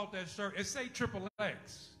 I bought that shirt. It say Triple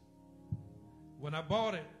X. When I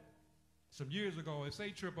bought it some years ago, it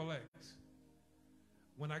say Triple X.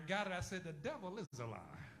 When I got it, I said, the devil is a lie.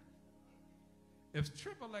 If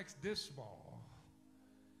Triple X this small,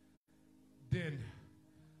 then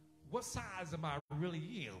what size am I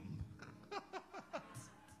really am?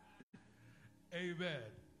 Amen.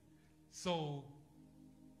 So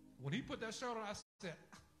when he put that shirt on, I said,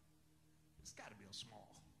 it's got to be a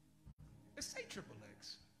small. It say Triple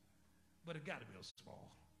X, but it got to be a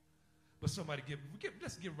small. But somebody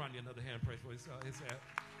let's give Ronnie another hand praise for his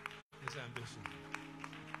ambition.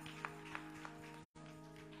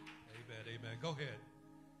 Amen, amen. Go ahead.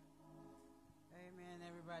 Amen,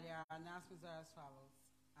 everybody. Our announcements are as follows.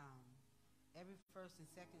 Every first and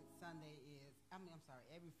second Sunday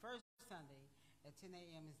every first Sunday at 10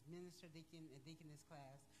 a.m. is minister, deacon, and deaconess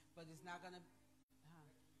class. But it's not going to,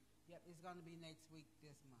 it's going to be next week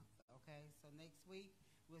this month, okay? So next week,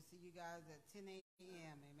 we'll see you guys at 10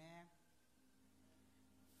 a.m., amen?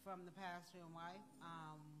 From the pastor and wife.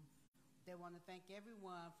 They want to thank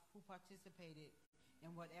everyone who participated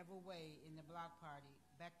in whatever way in the block party,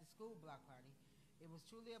 back to school block party. It was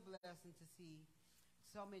truly a blessing to see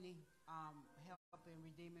so many help in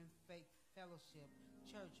Redeeming Faith Fellowship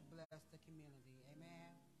Church bless the community.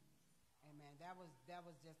 Amen. Amen. That was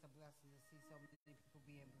just a blessing to see so many people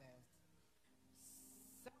being blessed.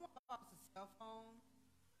 Someone bought a cell phone.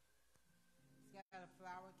 It's got a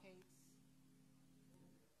flower case.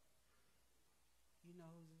 You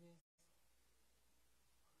know whose it is?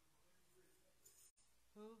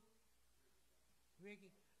 Who?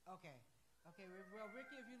 Ricky. Okay. Okay. Well,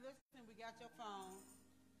 Ricky, if you're listening, we got your phone.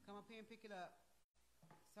 Come up here and pick it up.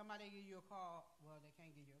 Somebody give you a call. Well, they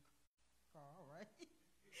can't give you a call, right?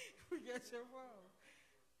 We got your phone.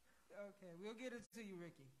 Okay, we'll get it to you,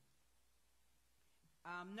 Ricky.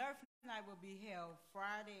 Nerf Night will be held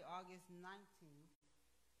Friday, August 19th,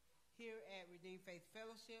 here at Redeemed Faith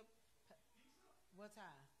Fellowship. What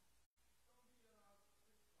time?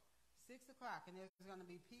 6 o'clock, and there's going to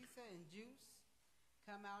be pizza and juice.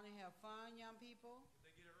 Come out and have fun, young people.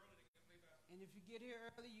 And if you get here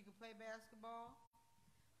early, you can play basketball.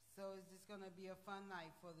 So it's just going to be a fun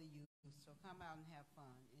night for the youth. So come out and have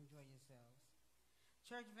fun. Enjoy yourselves.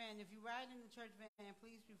 Church van, if you ride in the church van,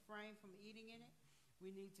 please refrain from eating in it.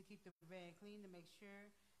 We need to keep the van clean to make sure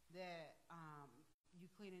that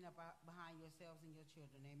you're cleaning up behind yourselves and your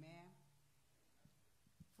children. Amen.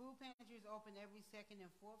 Food pantry is open every second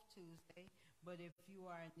and fourth Tuesday. But if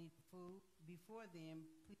you are in need of food before then,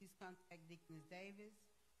 please contact Deaconess Davis.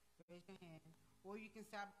 Raise your hand. Or you can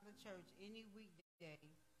stop at the church any weekday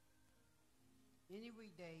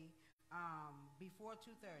before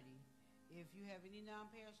 2:30. If you have any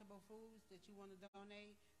non-perishable foods that you want to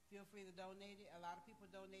donate, feel free to donate it. A lot of people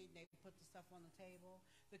donate and they put the stuff on the table.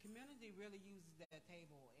 The community really uses that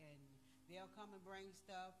table, and they'll come and bring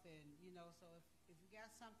stuff. And, so if you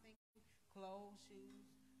got something, clothes, shoes,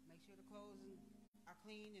 make sure the clothes are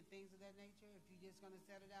clean and things of that nature. If you're just going to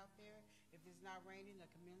set it out there, if it's not raining, the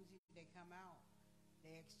community, they come out,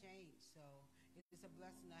 they exchange. So it's a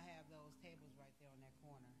blessing to have those tables right there on that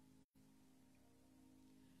corner.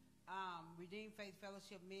 Redeemed Faith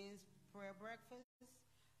Fellowship Men's Prayer Breakfast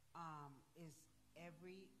is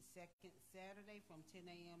every second Saturday from 10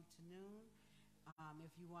 a.m. to noon.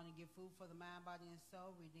 If you want to get food for the mind, body, and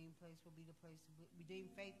soul, Redeemed Faith will be the place to be.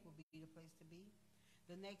 Redeemed Faith will be the place to be.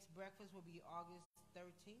 The next breakfast will be August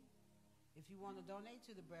 13th. If you want to donate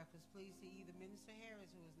to the breakfast, please see either Minister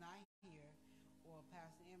Harris, who is not here, or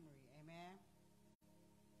Pastor Emery. Amen.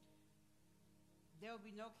 There will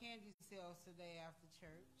be no candy sales today after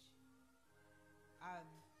church.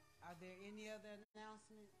 Are there any other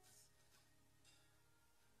announcements?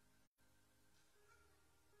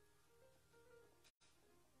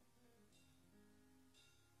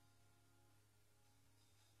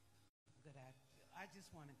 I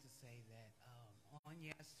just wanted to say that on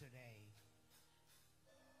yesterday,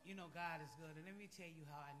 you know, God is good. And let me tell you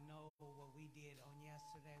how I know what we did on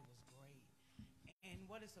yesterday was great. And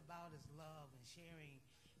what it's about is love and sharing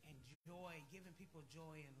and joy, giving people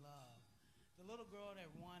joy and love. The little girl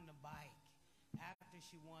that won the bike, after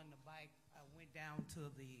she won the bike, I went down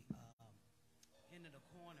to the end of the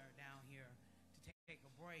corner down here to take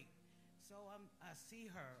a break. So I see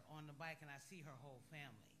her on the bike, and I see her whole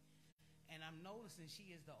family. And I'm noticing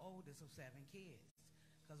she is the oldest of 7 kids,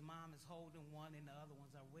 because mom is holding one and the other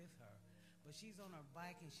ones are with her. But she's on her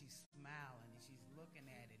bike, and she's smiling, and she's looking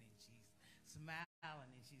at it, and she's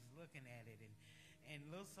smiling, and she's looking at it. And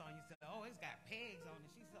little Sonya said, oh, it's got pegs on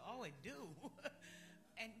it. She said, oh, it do.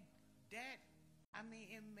 And that, I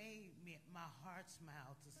mean, it made my heart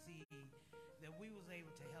smile to see that we was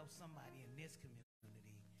able to help somebody in this community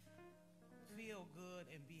feel good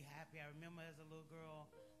and be happy. I remember as a little girl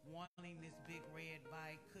wanting this big red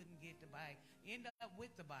bike, couldn't get the bike, ended up with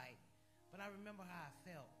the bike. But I remember how I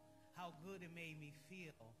felt, how good it made me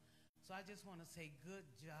feel. So I just want to say good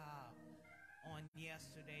job on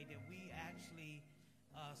yesterday that we actually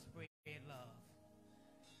spread love.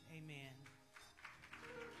 Amen.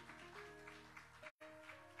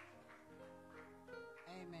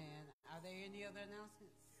 Amen. Are there any other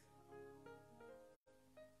announcements?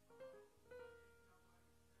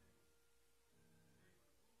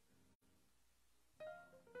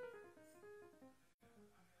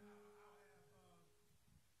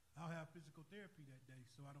 I'll have physical therapy that day,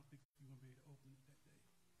 so I don't think you're going to be able to open it that day.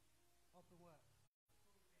 Open what?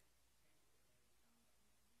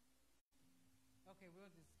 Okay,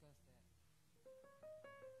 we'll discuss that.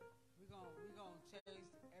 We're gonna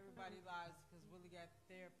change everybody's lives because Willie got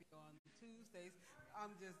therapy on Tuesdays.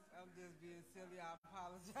 I'm just being silly. I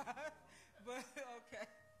apologize, but okay.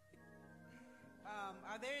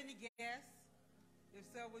 Are there any guests? If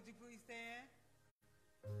so, would you please stand?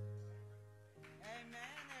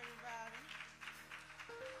 Amen, everybody.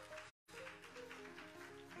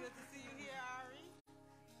 Good to see you here, Ari.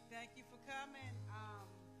 Thank you for coming.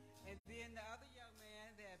 And then the other young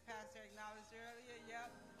man that Pastor acknowledged earlier, yep.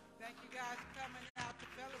 Thank you guys for coming out to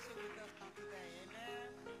fellowship with us on today. Amen.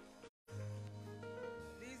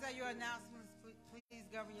 These are your announcements. Please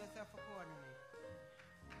govern yourself accordingly.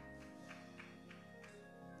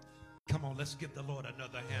 Come on, let's give the Lord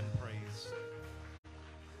another hand praise.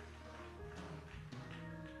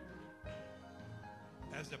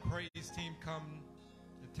 As the praise team come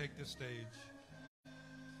to take the stage,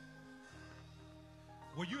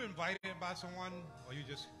 were you invited by someone, or you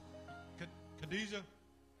just, Khadijah?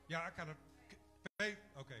 Yeah, I kind of, Faith?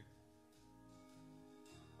 Okay.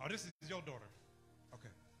 Oh, this is your daughter. Okay,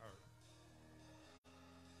 all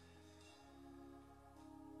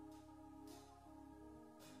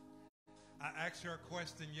right. I asked her a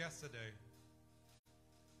question yesterday,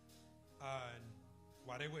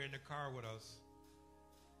 while they were in the car with us.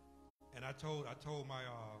 And I told my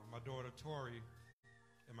daughter Tori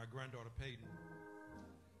and my granddaughter Peyton,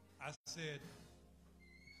 I said,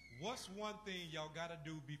 what's one thing y'all got to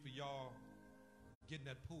do before y'all get in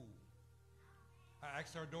that pool? I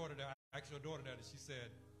asked her daughter that, and she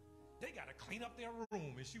said, they got to clean up their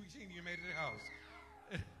room. And she ain't even made it to the house.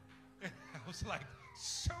 And I was like,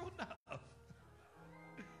 show enough. I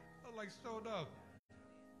was like, show enough.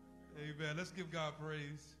 Amen. Let's give God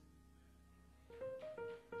praise.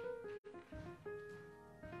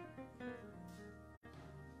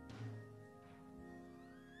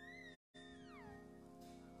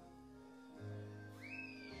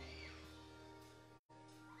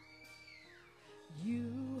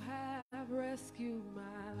 You have rescued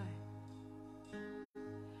my life.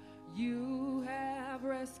 You have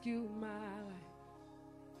rescued my life.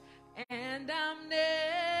 And I'm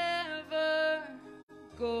never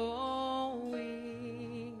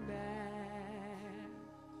going back.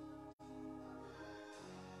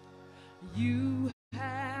 You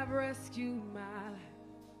have rescued my life.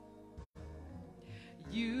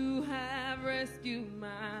 You have rescued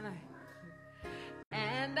my life.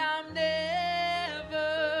 And I'm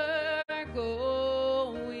never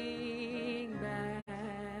going back.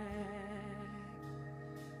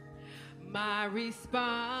 My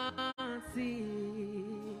response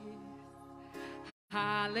is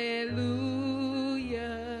hallelujah.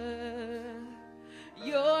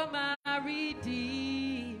 You're my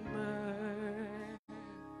Redeemer.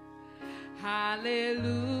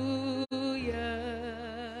 Hallelujah.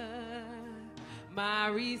 My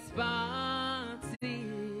response is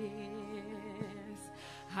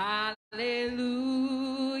hallelujah.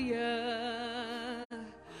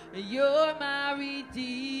 You're my Redeemer.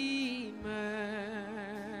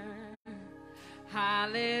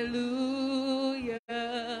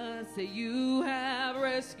 Say you have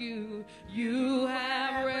rescued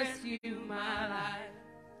my life.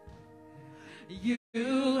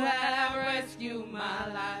 You have rescued my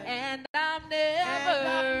life. And I'm never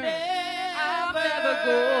going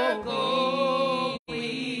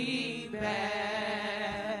back.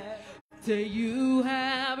 Say you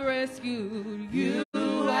have rescued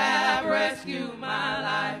my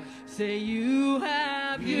life. Say you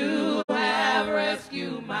have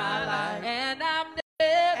rescued my life. And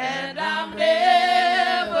I'm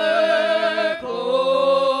never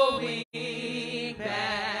going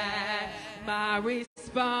back. My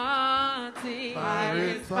response is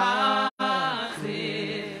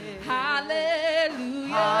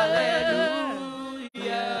hallelujah. Hallelujah.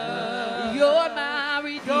 You're my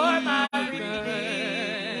redeemer.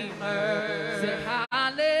 Say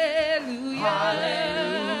hallelujah.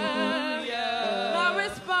 Hallelujah.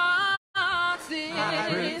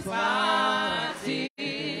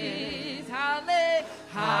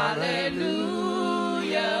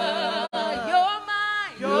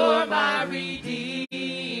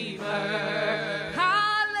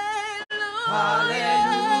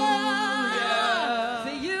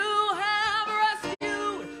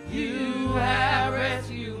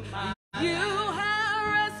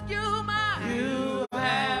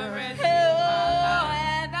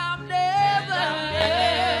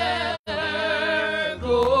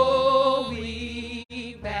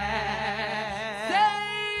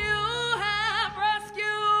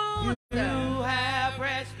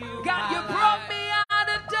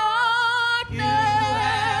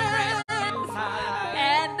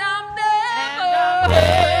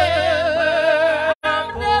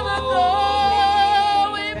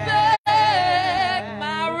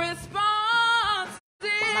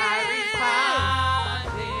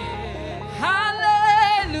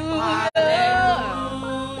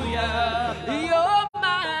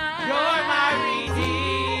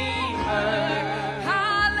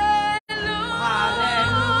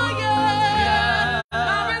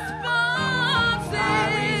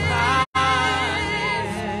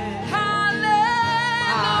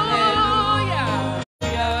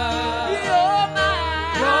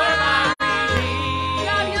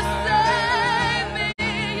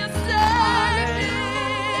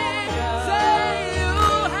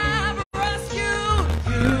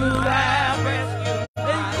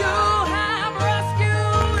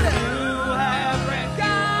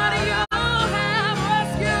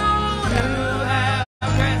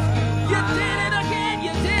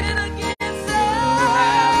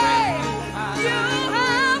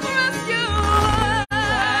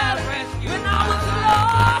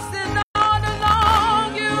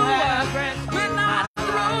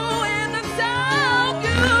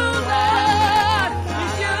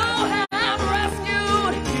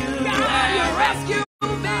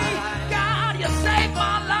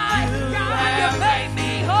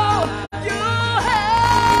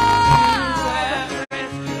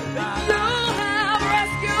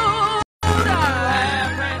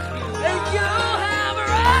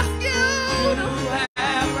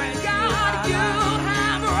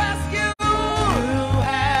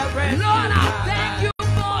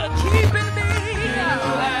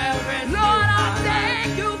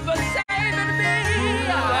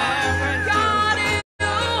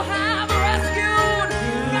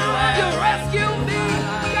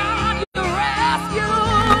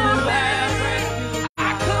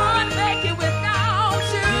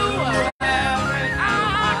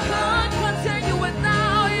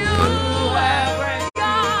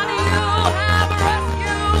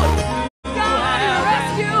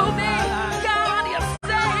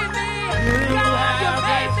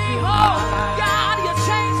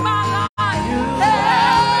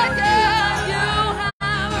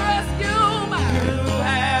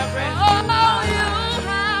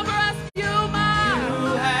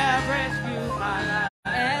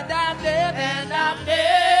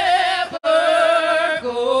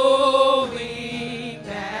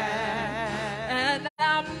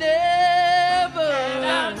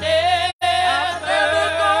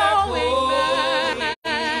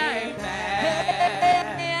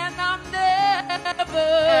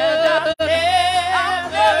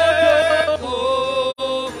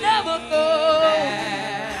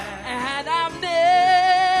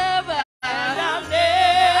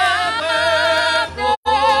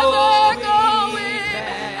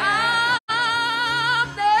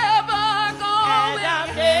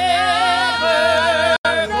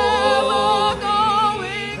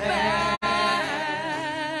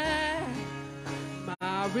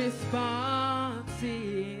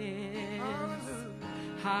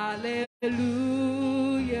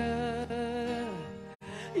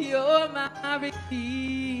 You're my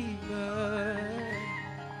Redeemer.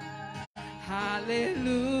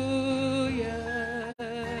 Hallelujah.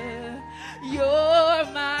 You're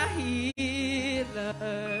my healer.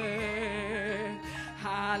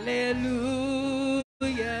 Hallelujah.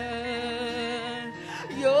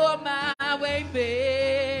 You're my way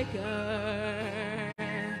maker.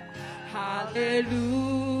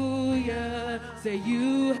 Hallelujah. Say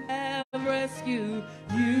you have rescued.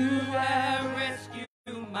 You have rescued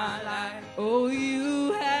my life. Oh,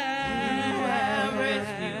 you have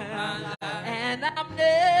rescued my life. And I'm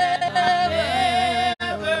never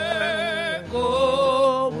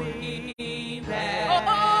going back.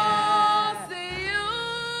 Oh, see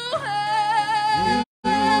you have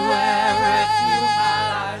rescued my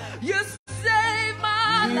life. You saved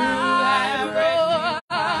my life, Lord.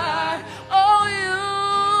 Oh, you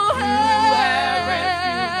have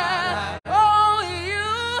rescued my life. Oh, you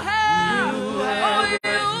have. Oh,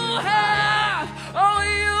 you have. Oh,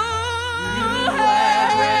 you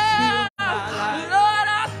have rescued my life. Lord, I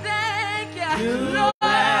thank you. Lord, I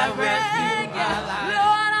thank you.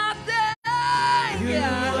 Lord, I thank you. You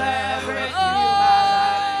have rescued my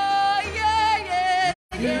life. Yeah, yeah,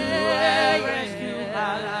 yeah. You have rescued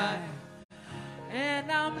my life.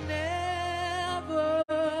 And I'm never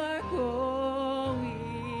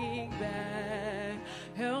going back.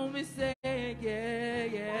 Help me say, yeah,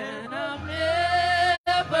 yeah. And I'm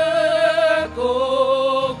never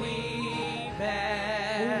going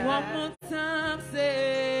back. One more time,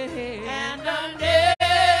 say, and I'm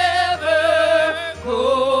never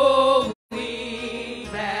going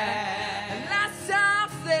back. Last time,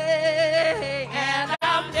 say, and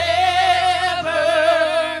I'm never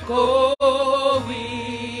going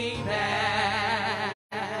back.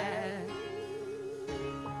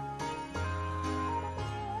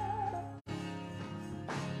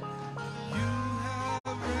 You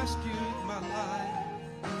have rescued my life.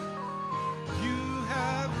 You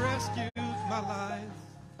have rescued my life.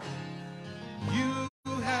 You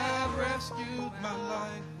have rescued my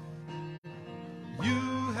life. You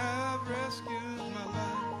have rescued my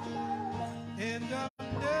life. And I'm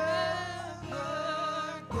never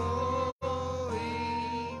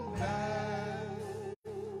going back.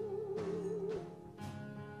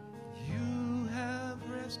 You have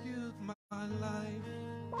rescued my life.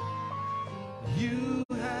 You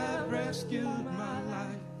have rescued my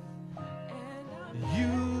life.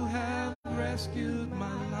 You have rescued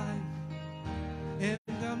my life. And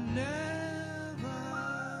I'm never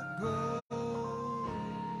going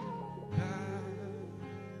back.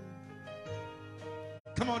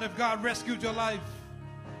 Come on, if God rescued your life.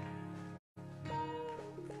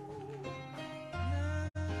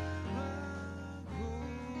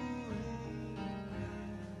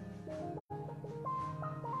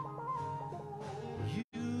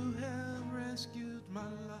 You have rescued my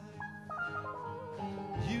life.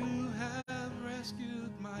 You have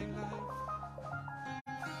rescued my life.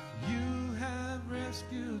 You have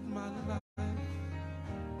rescued my life.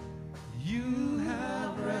 You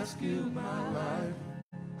have rescued my life.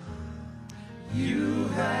 You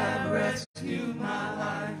have rescued my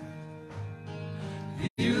life.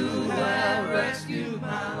 You have rescued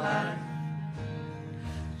my life.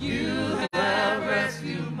 You have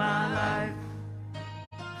rescued my life.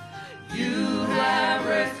 You have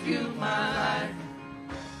rescued my life.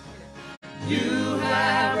 You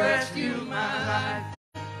have rescued my life.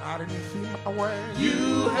 I didn't see my way.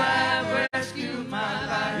 You have rescued my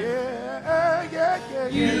life. Yeah, yeah, yeah, yeah.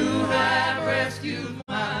 You have rescued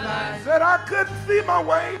my life. Said I couldn't see my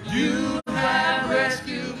way. You have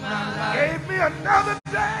rescued my life. Gave me another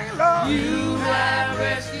day, Lord. You have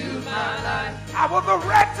rescued my life. I was a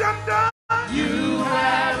wretch undone. You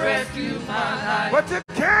have rescued my life. But you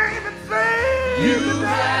came and saved You me,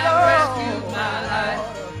 have Lord. rescued my life.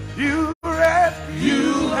 You rescued.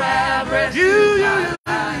 You have rescued You my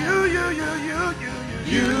life.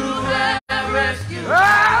 You have rescued my life.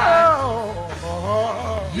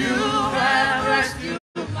 You have rescued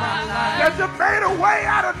my life. That you made a way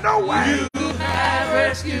out of nowhere. You have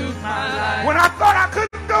rescued my life. When I thought I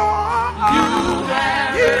couldn't go on. You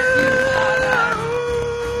have rescued my life.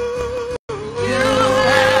 You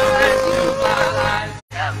have rescued my life.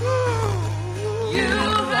 You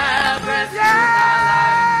have rescued my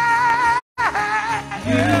life.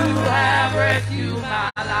 You have rescued my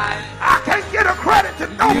life. I can't get a credit to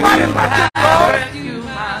nobody but you, Lord. Rescued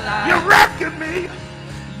my life. You rescued me.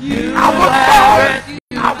 You I was have falling. rescued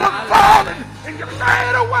I was my falling, and you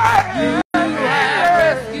made a way. You have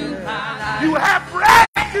rescued my life. You have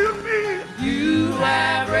rescued me. You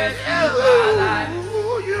have rescued my life.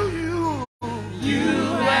 You You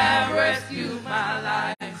have rescued my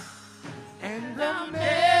life.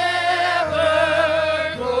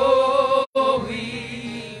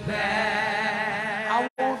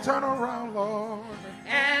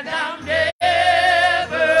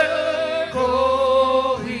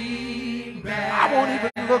 won't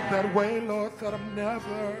even look that way, Lord, said I'm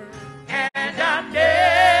never. And I'm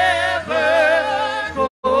never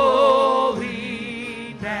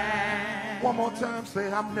going back. One more time,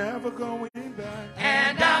 say I'm never going back.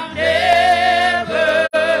 And I'm never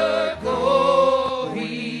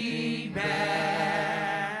going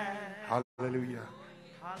back. Hallelujah.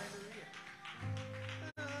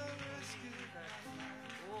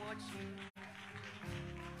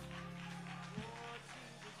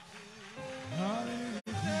 Hallelujah.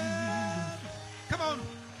 Come on.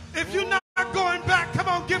 If you're not going back, come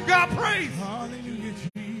on, give God praise. Hallelujah,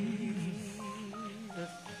 Jesus.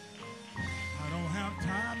 I don't have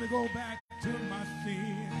time to go back to my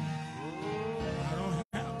sin. I don't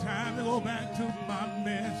have time to go back to my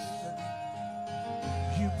mess.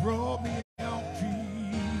 You brought me out,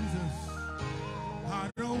 Jesus. I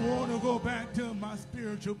don't want to go back to my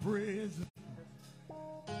spiritual prison.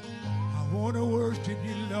 I want to worship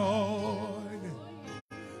you, Lord.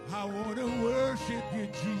 I want to worship you,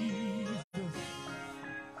 Jesus.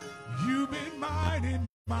 You've been mighty,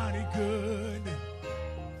 mighty good.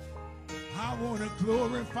 I want to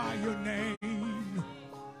glorify your name.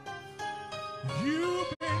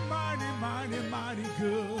 You've been mighty, mighty, mighty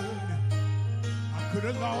good. I could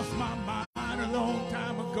have lost my mind a long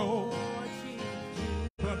time ago,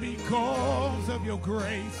 but because of your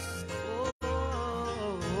grace,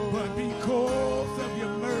 but because of your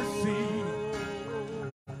mercy,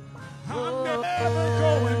 I'm never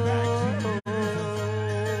going back, Jesus.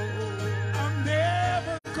 I'm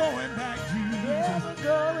never going back, Jesus.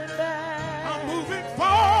 I'm moving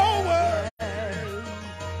forward.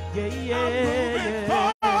 I'm moving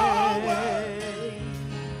forward.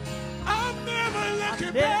 I'm never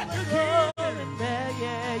looking back again.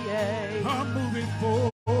 I'm moving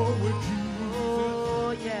forward, Jesus.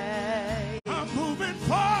 I'm moving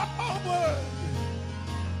forward.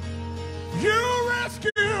 You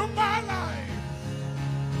rescue my life.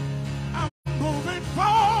 I'm moving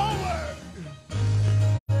forward.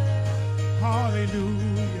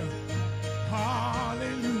 Hallelujah.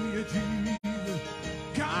 Hallelujah, Jesus.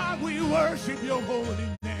 God, we worship your holy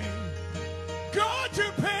name. God,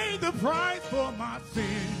 you paid the price for my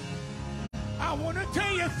sin. I want to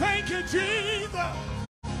tell you, thank you, Jesus.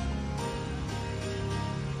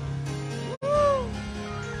 Woo.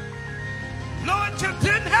 Lord, you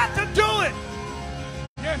didn't have to do it.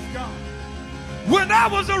 Yes, God. When I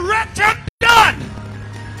was a wretched done.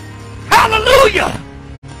 Hallelujah.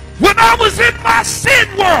 When I was in my sin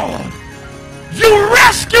world, you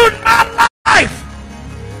rescued my life.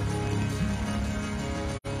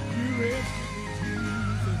 You rescued me,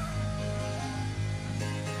 Jesus.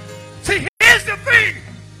 See, here's the thing.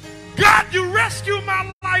 God, you rescue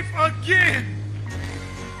my life again.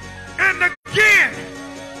 And again.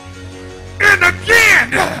 And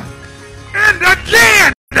again. And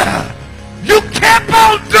again. You kept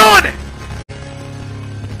on doing it.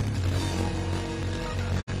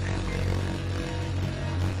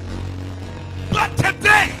 But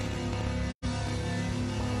today,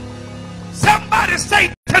 somebody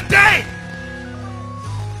say today,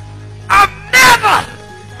 I'm never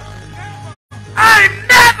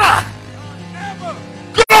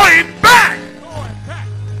going back.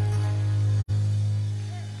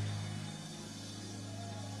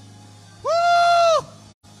 Woo!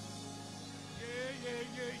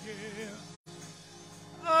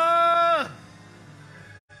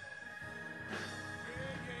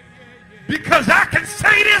 Because I can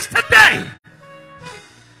say this today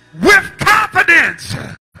with confidence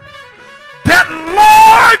that,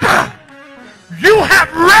 Lord, you have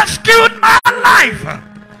rescued my life,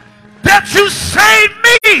 that you saved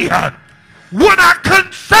me when I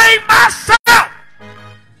couldn't save myself.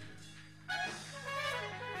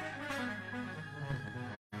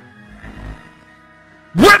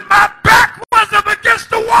 When my back was up against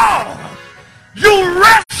the wall, you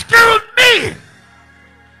rescued me.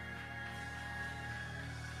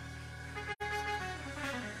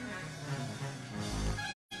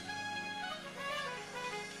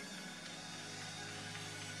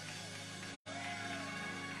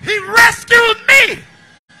 He rescued me.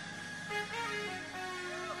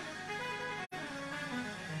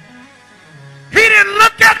 He didn't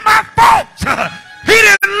look at my faults. He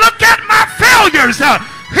didn't look at my failures.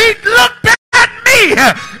 He looked at me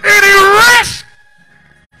and he rescued.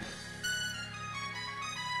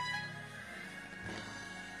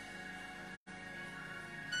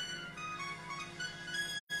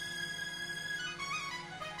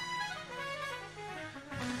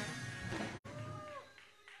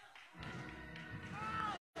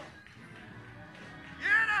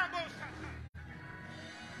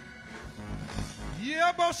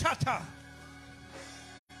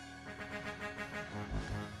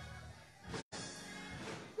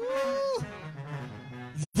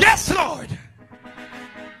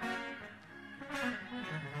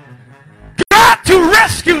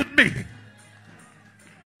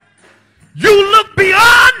 You look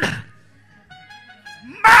beyond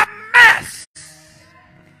my mess.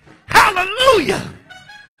 Hallelujah.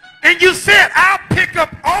 And you said, I'll pick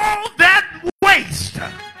up all that waste,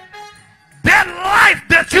 that life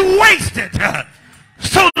that you wasted,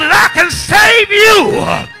 so that I can save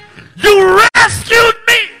you. You rescued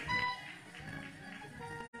me.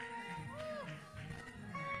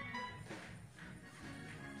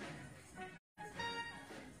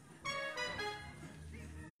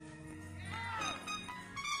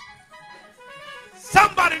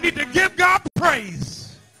 Somebody need to give God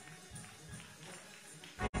praise.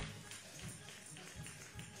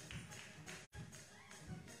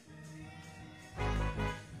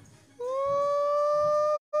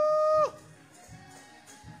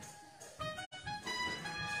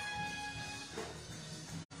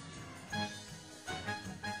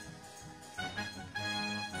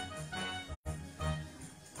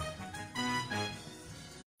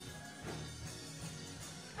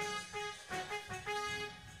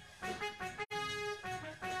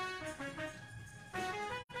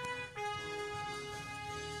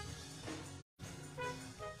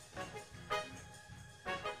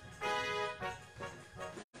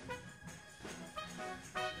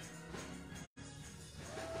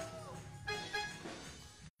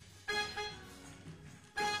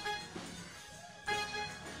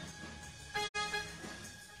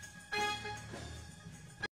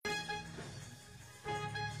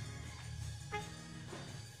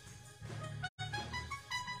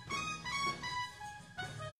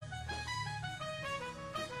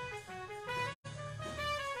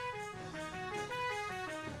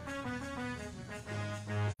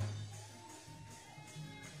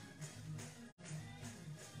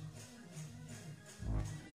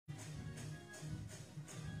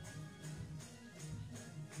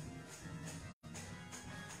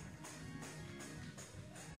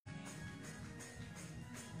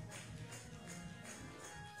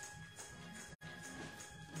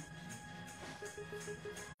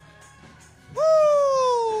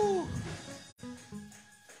 Woo!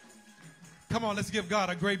 Come on, let's give God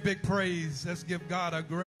a great big praise. Let's give God a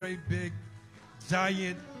great big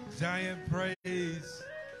giant praise.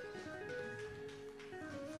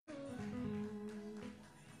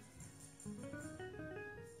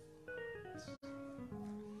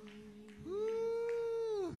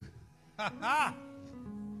 Woo!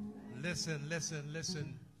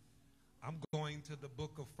 Listen. I'm going to the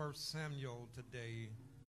book of 1 Samuel today.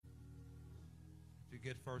 If you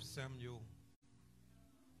get 1 Samuel.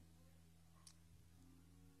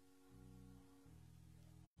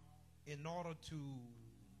 In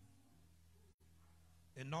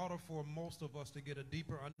order for most of us to get a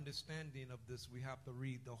deeper understanding of this, we have to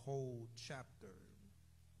read the whole chapter.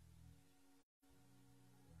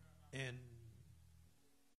 And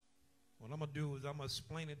what I'm going to do is I'm going to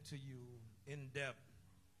explain it to you in depth.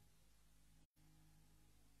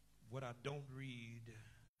 What I don't read,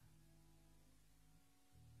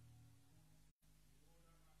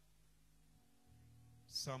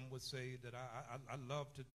 some would say that I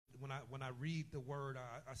love to, when I read the word,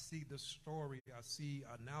 I see the story, I see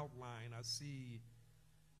an outline, I see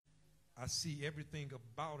everything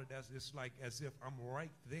about it as if I'm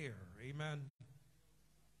right there. Amen.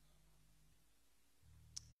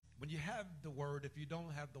 When you have the word, if you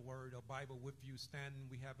don't have the word or Bible with you, standing,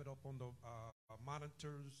 we have it up on the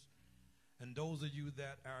monitors. And those of you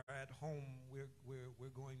that are at home, we're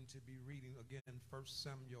going to be reading again 1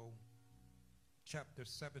 Samuel chapter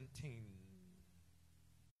 17.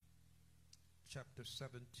 Chapter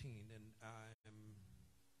 17. And I'm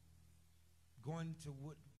going to,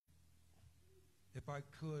 if I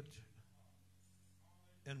could,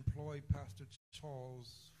 employ Pastor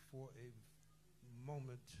Charles for a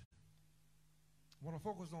moment. I want to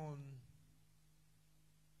focus on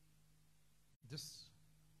just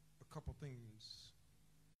a couple things.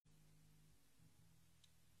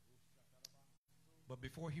 But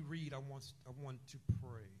before he read, I want to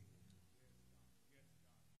pray.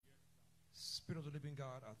 Spirit of the living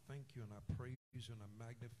God, I thank you and I praise you and I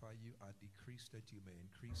magnify you. I decrease that you may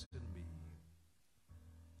increase in me.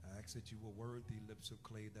 I ask that you will worthy lips of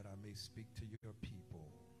clay that I may speak to your people.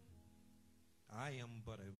 I am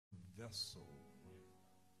but a vessel.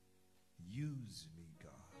 Use me,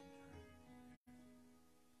 God,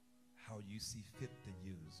 how you see fit to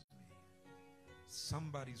use me.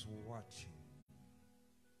 Somebody's watching.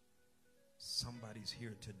 Somebody's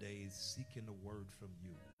here today seeking a word from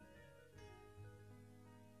you.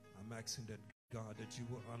 I'm asking that, God, that you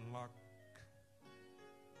will unlock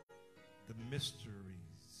the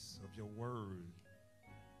mysteries of your word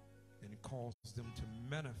and cause them to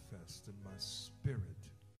manifest in my spirit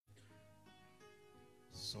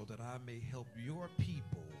that I may help your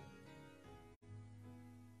people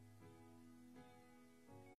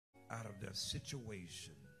out of their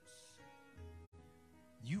situations.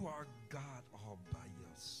 You are God all by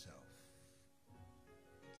yourself.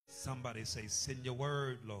 Somebody say, send your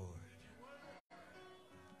word, Lord.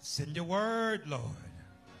 Send your word, Lord.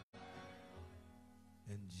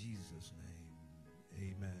 In Jesus'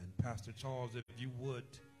 name, amen. Pastor Charles, if you would,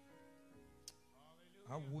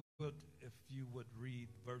 I would, if you would read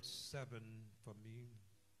verse 7 for me.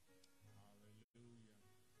 Hallelujah.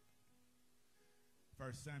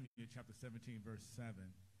 1 Samuel chapter 17, verse 7.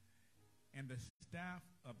 And the staff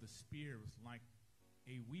of the spear was like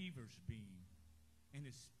a weaver's beam, and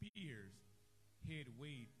his spear's head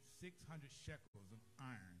weighed 600 shekels of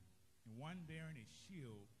iron, and one bearing a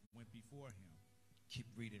shield went before him. Keep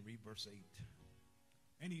reading, read verse 8.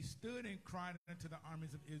 And he stood and cried unto the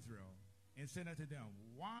armies of Israel, and said unto them,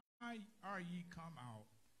 Why are ye come out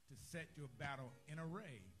to set your battle in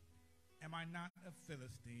array? Am I not a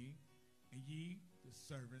Philistine, and ye the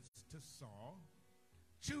servants to Saul?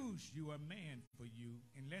 Choose you a man for you,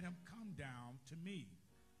 and let him come down to me.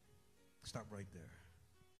 Stop right there.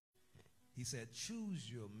 He said, choose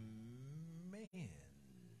your man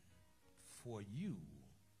for you,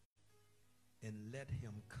 and let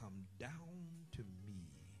him come down to me.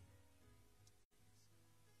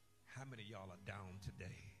 How many of y'all are down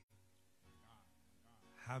today?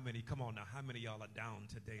 How many, come on now, how many of y'all are down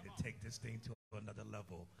today to take this thing to another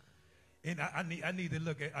level? And I need to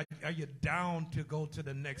look at, are you down to go to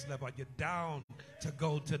the next level? Are you down to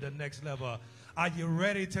go to the next level? Are you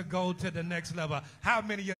ready to go to the next level? How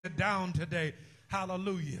many are down today?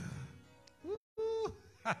 Hallelujah. Woo. Woo.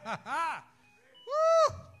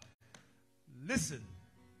 Listen.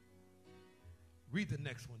 Read the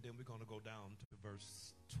next one, then we're going to go down to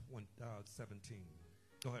verse 17.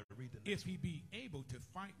 Go ahead, read the next If he be able to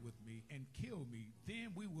fight with me and kill me,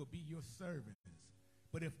 then we will be your servants.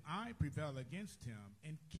 But if I prevail against him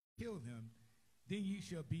and kill him, then ye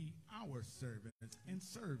shall be our servants and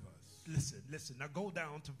serve us. Listen. Now go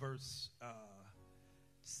down to verse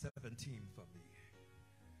 17 for me.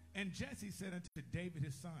 And Jesse said unto David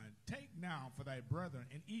his son, Take now for thy brethren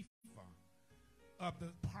an ephah of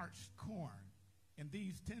the parched corn, and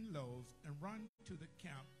these 10 loaves, and run to the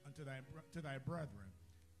camp unto thy brethren.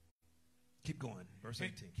 Keep going, verse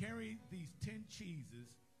 18. And carry these 10 cheeses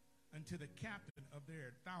unto the captain of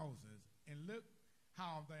their thousands, and look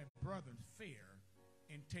how thy brethren fare,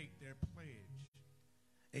 and take their pledge.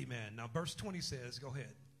 Amen. Now verse 20 says, go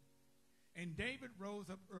ahead. And David rose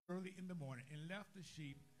up early in the morning and left the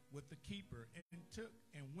sheep with the keeper, and took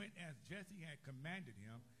and went as Jesse had commanded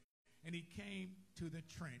him. And he came to the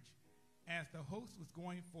trench as the host was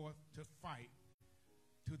going forth to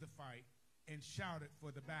the fight, and shouted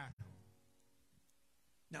for the battle.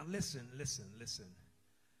 Now listen.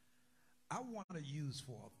 I want to use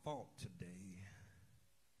for a thought today,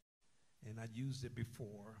 and I used it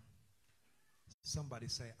before. Somebody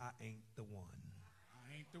say, I ain't the one.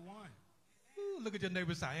 I ain't the one. Ooh, look at your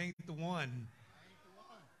neighbor, say, I ain't the one.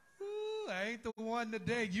 Ooh, I ain't the one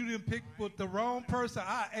today. You didn't pick with the wrong person.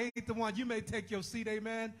 I ain't the one. You may take your seat,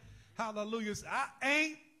 amen. Hallelujah. I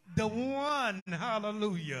ain't the one.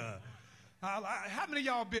 Hallelujah. How many of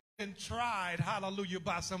y'all been tried, hallelujah,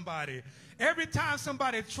 by somebody? Every time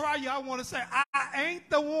somebody try you, I want to say, I ain't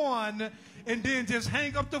the one, and then just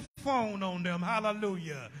hang up the phone on them.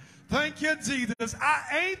 Hallelujah. Thank you, Jesus.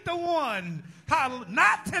 I ain't the one.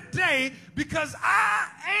 Not today, because I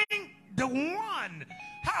ain't the one.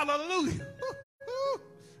 Hallelujah.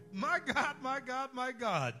 My God, my God, my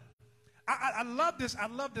God. I love this. I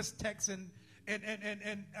love this text. And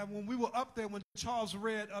when we were up there, when Charles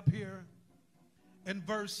read up here in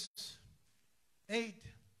verse 8,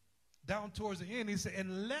 down towards the end, he said,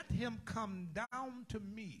 and let him come down to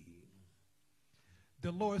me.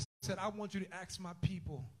 The Lord said, I want you to ask my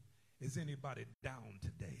people, is anybody down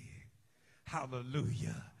today?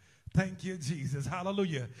 Hallelujah. Thank you, Jesus.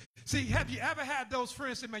 Hallelujah. See, have you ever had those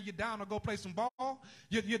friends say, man, you're down to go play some ball?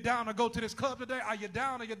 You're down to go to this club today? Are you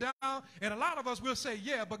down? Are you down? And a lot of us will say,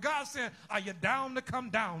 yeah, but God said, are you down to come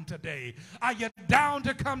down today? Are you down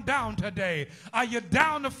to come down today? Are you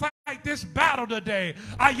down to fight this battle today?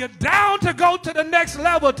 Are you down to go to the next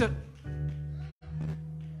level?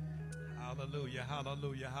 Hallelujah,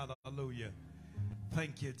 hallelujah, hallelujah.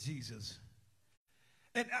 Thank you, Jesus.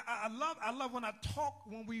 And I love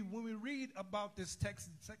when we read about this text,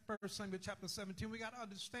 1 Samuel chapter 17, we got to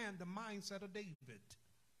understand the mindset of David.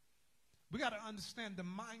 We got to understand the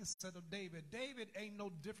mindset of David. David ain't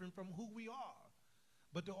no different from who we are.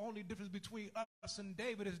 But the only difference between us and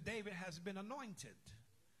David is David has been anointed.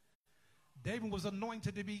 David was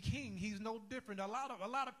anointed to be king. He's no different. A lot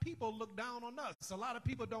of people look down on us. A lot of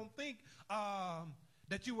people don't think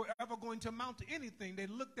that you were ever going to amount to anything. They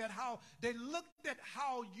looked at how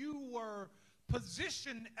you were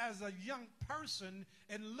positioned as a young person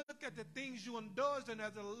and look at the things you indulged in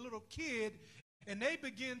as a little kid, and they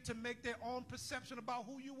begin to make their own perception about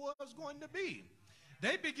who you was going to be.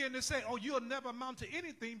 They begin to say, oh, you'll never amount to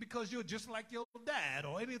anything because you're just like your dad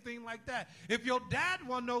or anything like that. If your dad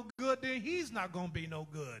wasn't no good, then he's not going to be no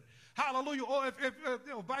good. Hallelujah. Or if you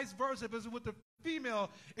know, vice versa, if it's with the female,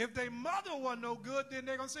 if their mother wasn't no good, then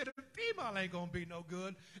they're going to say the female ain't going to be no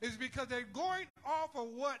good. It's because they're going off of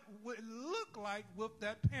what would look like with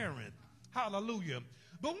that parent. Hallelujah.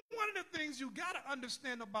 But one of the things you got to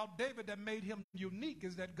understand about David that made him unique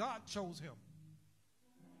is that God chose him.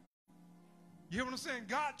 You hear what I'm saying?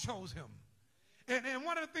 God chose him. And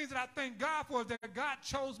one of the things that I thank God for is that God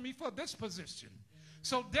chose me for this position.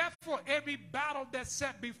 So therefore, every battle that's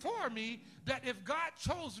set before me, that if God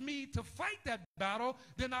chose me to fight that battle,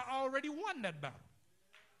 then I already won that battle.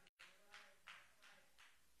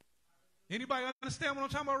 Anybody understand what I'm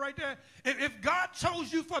talking about right there? If God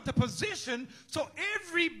chose you for the position, so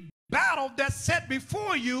every battle that's set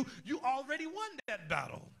before you, you already won that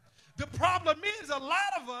battle. The problem is a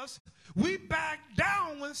lot of us, we back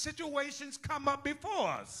down when situations come up before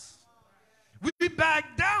us. We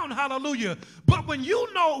back down, hallelujah. But when you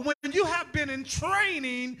have been in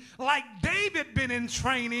training, like David been in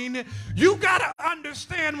training, you got to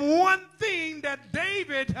understand one thing, that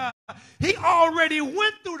David, he already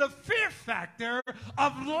went through the fear factor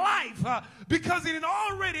of life because he had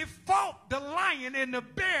already fought the lion and the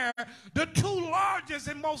bear, the two largest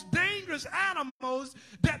and most dangerous animals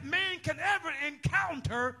that man can ever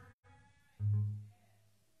encounter.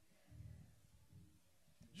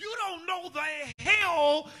 You don't know the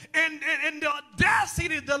hell and the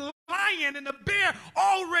audacity the lion and the bear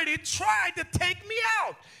already tried to take me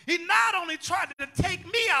out. He not only tried to take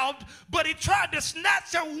me out, but he tried to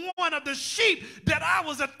snatch out one of the sheep that I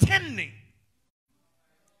was attending.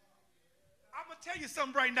 I'm going to tell you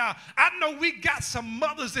something right now. I know we got some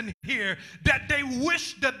mothers in here that they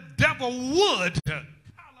wish the devil would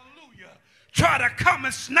try to come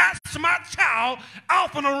and snatch my child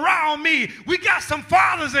off and around me. We got some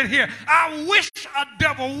fathers in here. I wish a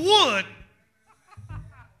devil would.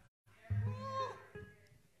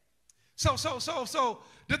 So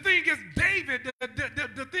the thing is, David,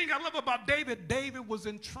 the thing I love about David, David was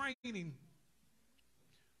in training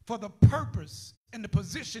for the purpose and the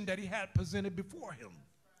position that he had presented before him.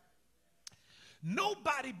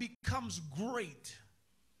 Nobody becomes great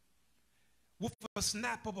with a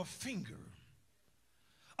snap of a finger.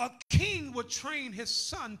 A king would train his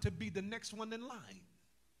son to be the next one in line.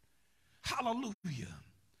 Hallelujah.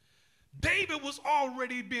 David was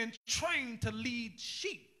already being trained to lead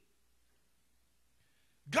sheep.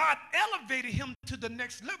 God elevated him to the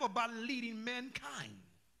next level by leading mankind.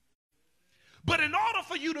 But in order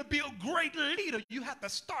for you to be a great leader, you have to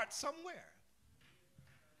start somewhere.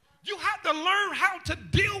 You have to learn how to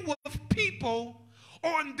deal with people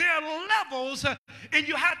on their levels, and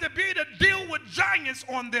you have to be able to deal with giants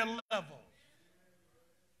on their level.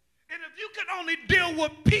 And if you can only deal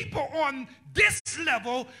with people on this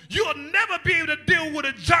level, you'll never be able to deal with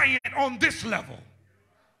a giant on this level.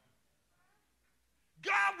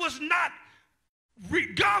 God was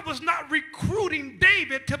not recruiting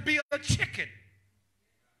David to be a chicken.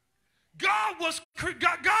 God was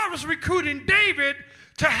recruiting David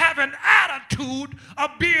to have an attitude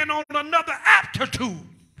of being on another aptitude.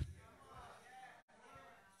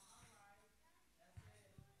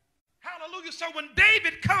 Hallelujah. So when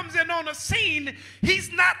David comes in on the scene,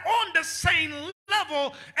 he's not on the same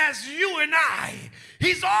level as you and I.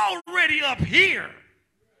 He's already up here.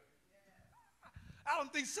 I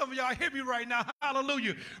don't think some of y'all hear me right now.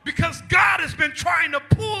 Hallelujah. Because God has been trying to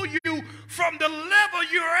pull you from the level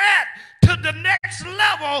you're at to the next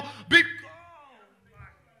level. Oh, my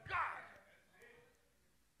God.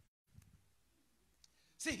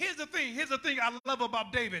 See, here's the thing. Here's the thing I love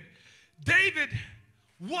about David. David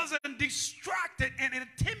wasn't distracted and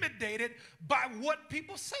intimidated by what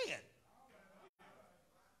people said.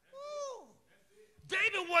 Ooh.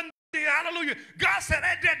 David wasn't. Hallelujah. God said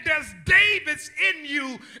that there's Davids in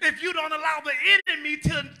you if you don't allow the enemy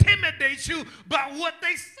to intimidate you by what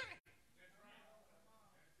they say.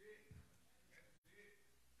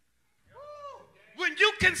 When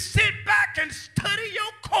you can sit back and study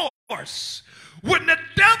your course, when the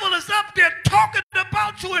devil is up there talking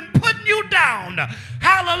about you and putting you down,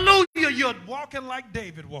 hallelujah, you're walking like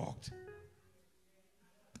David walked.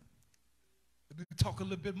 Let me talk a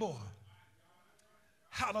little bit more.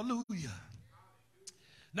 Hallelujah.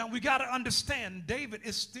 Now we got to understand, David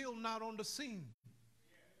is still not on the scene.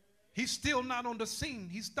 He's still not on the scene.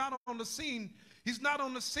 He's not on the scene. He's not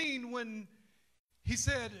on the scene when he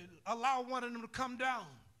said, allow one of them to come down.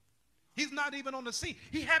 He's not even on the scene.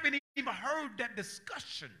 He haven't even heard that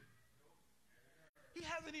discussion. He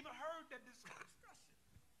hasn't even heard that discussion.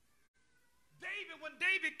 David, when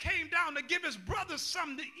David came down to give his brothers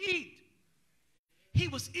something to eat, he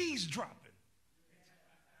was eavesdropping.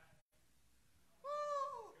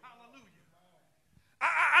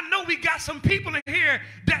 I know we got some people in here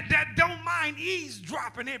that don't mind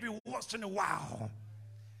eavesdropping every once in a while.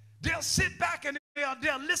 They'll sit back and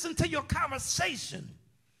they'll listen to your conversation,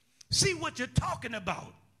 see what you're talking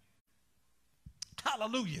about.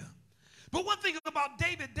 Hallelujah. But one thing about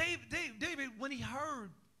David, when he heard,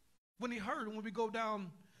 and when we go down,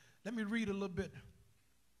 let me read a little bit.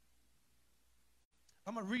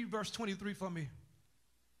 I'm going to read verse 23 for me.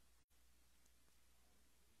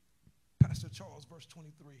 Pastor Charles, verse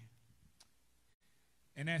 23.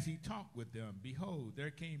 And as he talked with them, behold, there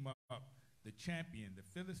came up the champion, the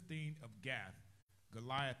Philistine of Gath,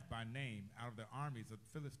 Goliath by name, out of the armies of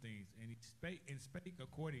the Philistines. And he spake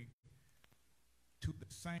according to the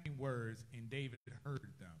same words, and David heard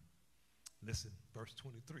them. Listen, verse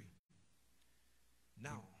 23.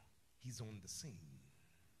 Now he's on the scene.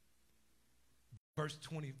 Verse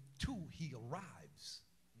 22, he arrives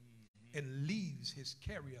and leaves his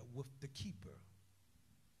carrier with the keeper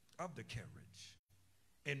of the carriage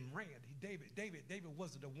and ran. David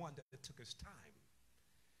wasn't the one that took his time.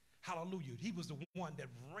 Hallelujah. He was the one that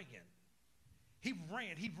ran. He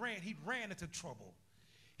ran into trouble.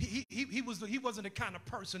 He wasn't the kind of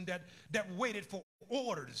person that waited for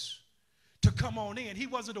orders to come on in. He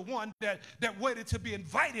wasn't the one that waited to be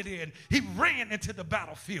invited in. He ran into the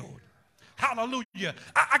battlefield. Hallelujah.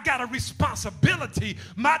 I got a responsibility.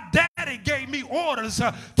 My daddy gave me orders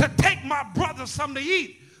to take my brother something to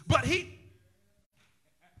eat. But I'm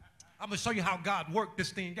going to show you how God worked this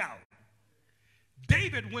thing out.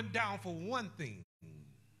 David went down for one thing,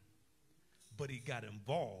 but he got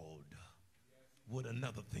involved with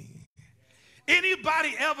another thing.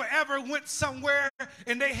 Anybody ever went somewhere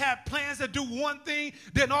and they had plans to do one thing,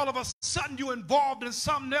 then all of a sudden you're involved in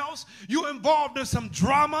something else. You're involved in some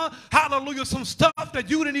drama. Hallelujah. Some stuff that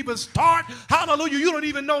you didn't even start. Hallelujah. You don't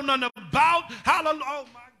even know nothing about. Hallelujah. Oh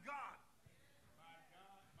my God.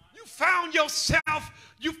 You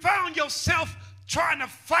found yourself trying to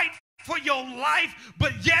fight for your life,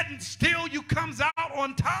 but yet and still you comes out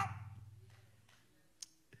on top.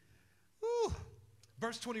 Ooh.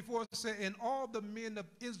 Verse 24 says, and all the men of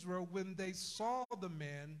Israel, when they saw the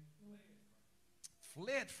man,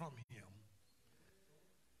 fled from him.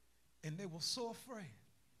 And they were so afraid.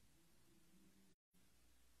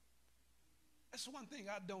 That's one thing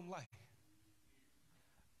I don't like.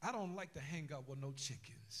 I don't like to hang out with no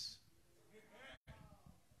chickens.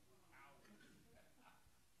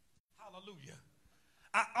 Hallelujah.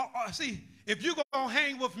 See, if you're going to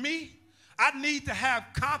hang with me, I need to have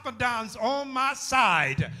confidence on my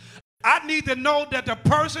side. I need to know that the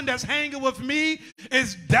person that's hanging with me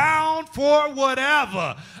is down for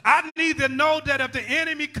whatever. I need to know that if the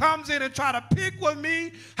enemy comes in and try to pick with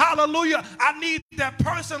me, hallelujah, I need that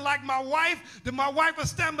person like my wife, that my wife will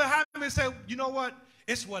stand behind me and say, you know what,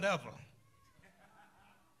 it's whatever.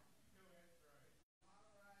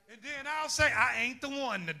 And then I'll say, I ain't the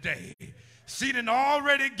one today. She done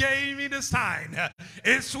already gave me the sign.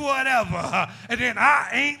 It's whatever. And then I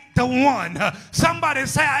ain't the one. Somebody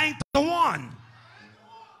say I ain't the one.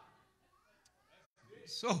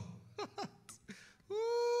 So,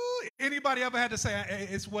 anybody ever had to say hey,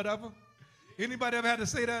 it's whatever? Anybody ever had to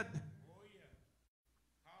say that?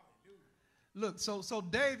 Look, so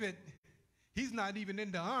David, he's not even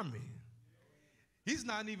in the army. He's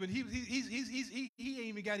not even, he ain't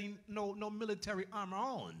even got no military armor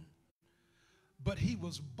on. But he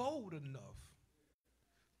was bold enough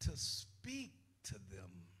to speak to them.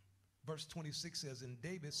 Verse 26 says, and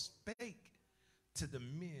David spake to the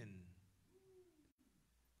men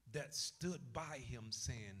that stood by him,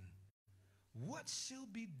 saying, what shall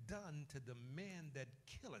be done to the man that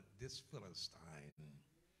killeth this Philistine?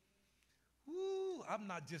 Ooh, I'm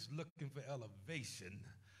not just looking for elevation.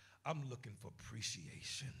 I'm looking for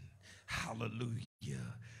appreciation.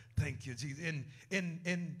 Hallelujah. Thank you, Jesus.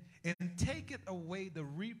 And take it away the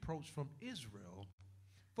reproach from Israel.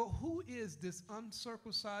 For who is this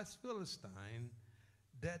uncircumcised Philistine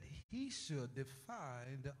that he should defy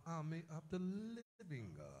the army of the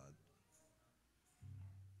living God?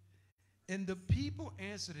 And the people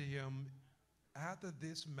answered him after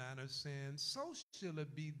this manner, saying, so shall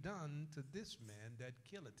it be done to this man that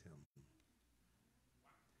killeth him.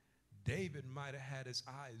 David might have had his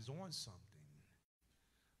eyes on something,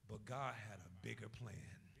 but God had a bigger plan.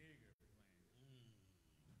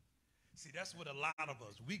 See, that's what a lot of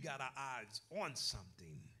us, we got our eyes on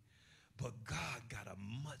something, but God got a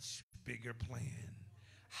much bigger plan.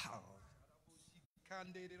 How?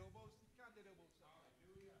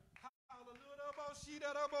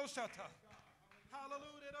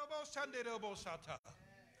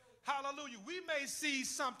 Hallelujah. We may see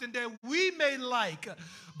something that we may like,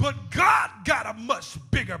 but God got a much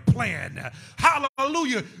bigger plan.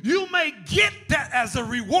 Hallelujah. You may get that as a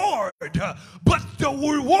reward, but the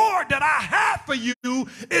reward that I have for you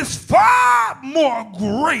is far more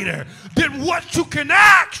greater than what you can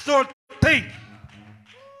ask or think.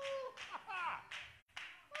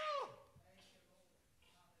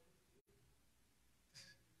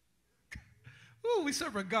 Ooh, we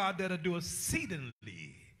serve a God that'll do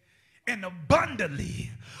exceedingly and abundantly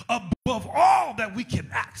above all that we can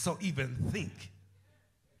ask or even think.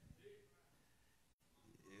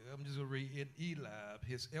 I'm just going to read it. Eliab,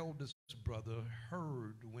 his eldest brother,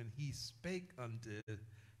 heard when he spake unto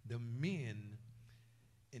the men,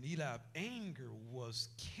 and Eliab's anger was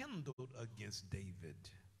kindled against David.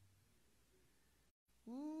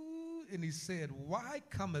 Ooh, and he said, why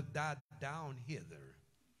cometh thou down hither?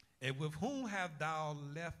 And with whom have thou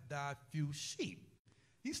left thy few sheep?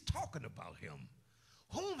 He's talking about him.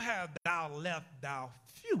 Whom have thou left thy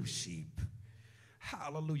few sheep?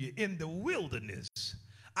 Hallelujah. In the wilderness.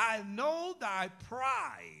 I know thy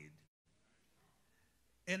pride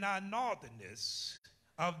and thy naughtiness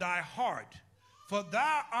of thy heart. For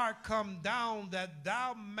thou art come down that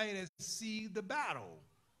thou mayest see the battle.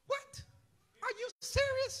 What? Are you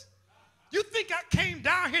serious? You think I came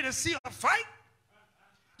down here to see a fight?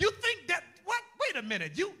 You think that, what? Wait a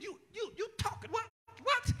minute. You talking, what?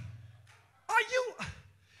 Are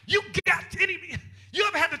you got any, you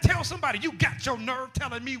ever had to tell somebody, you got your nerve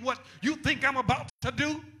telling me what you think I'm about to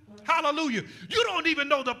do? Hallelujah. You don't even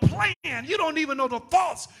know the plan. You don't even know the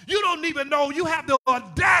thoughts. You don't even know, you have the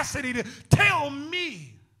audacity to tell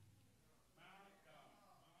me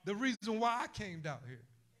the reason why I came down here.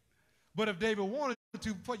 But if David wanted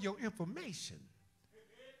to, for your information,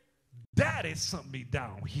 Daddy sent me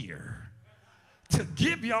down here to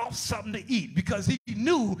give y'all something to eat because he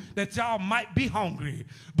knew that y'all might be hungry.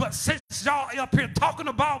 But since y'all up here talking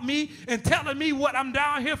about me and telling me what I'm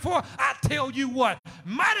down here for, I tell you what,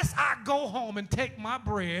 might as I go home and take my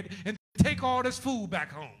bread and take all this food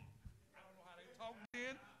back home. I don't know how they talk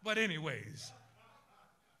then, but anyways.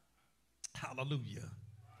 Hallelujah.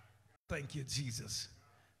 Thank you, Jesus.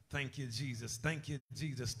 Thank you, Jesus. Thank you,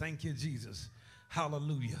 Jesus. Thank you, Jesus.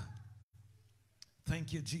 Hallelujah.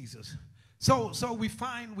 Thank you, Jesus. So we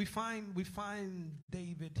find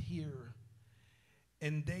David here,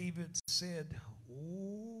 and David said,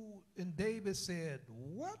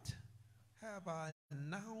 what have I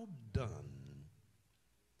now done?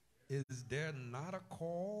 Is there not a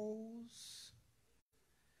cause?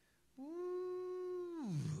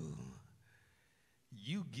 Ooh,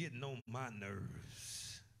 you getting on my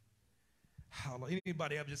nerves. How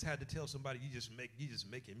anybody ever just had to tell somebody you just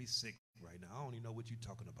making me sick right now? I don't even know what you're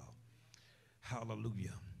talking about.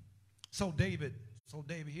 Hallelujah. So David,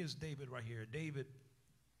 here's David right here. David,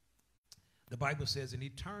 the Bible says, and he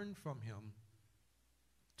turned from him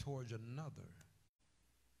towards another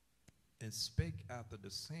and spake after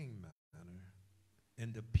the same manner,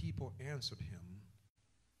 and the people answered him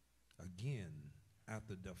again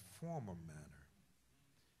after the former manner.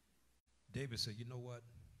 David said, you know what?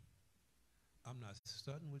 I'm not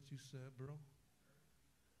studying what you said, bro.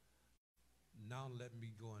 Now let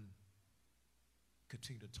me go and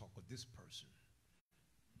continue to talk with this person,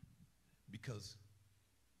 because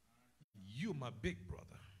you're my big brother.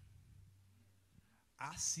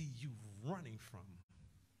 I see you running from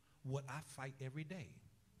what I fight every day.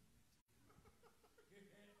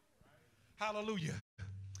 Hallelujah.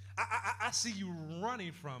 I see you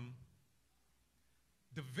running from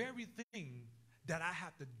the very thing that I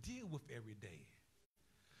have to deal with every day.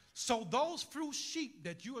 So those few sheep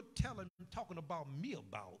that you are talking about me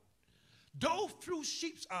about, those few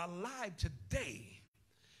sheep are alive today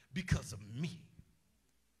because of me.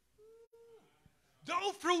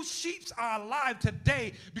 Those few sheep are alive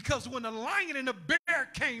today because when the lion and the bear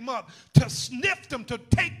came up to sniff them, to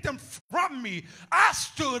take them from me, I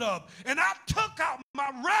stood up and I took out my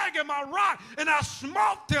rag and my rock and I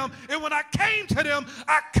smote them. And when I came to them,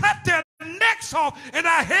 I cut their necks off and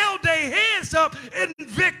I held their heads up in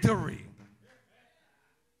victory.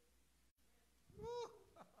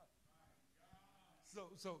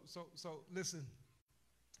 So listen.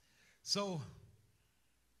 So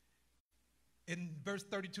in verse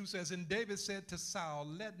 32 says, and David said to Saul,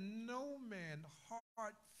 let no man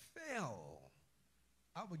heart fail.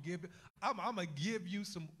 I'm gonna give you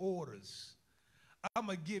some orders. I'm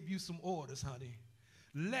gonna give you some orders, honey.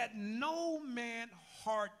 Let no man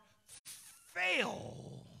heart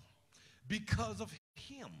fail because of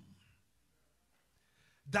him.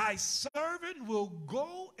 Thy servant will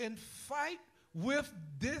go and fight with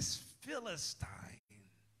this Philistine,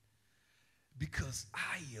 because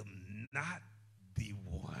I am not the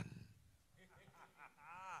one.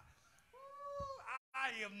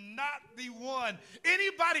 I am not the one.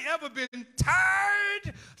 Anybody ever been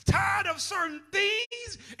tired of certain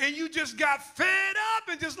things, and you just got fed up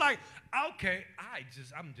and just like, okay,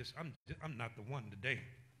 I'm not the one today.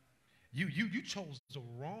 You chose the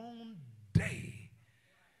wrong day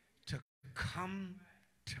to come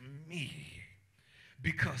to me,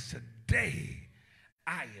 because today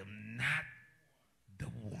I am not the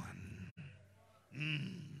one.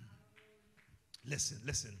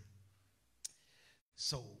 Listen.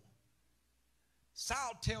 So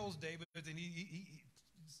Saul tells David, and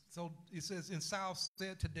so it says, and Saul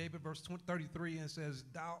said to David, verse 33, and says,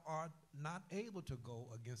 thou art not able to go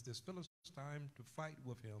against this Philistine to fight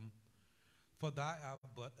with him, for thou art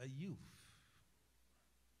but a youth.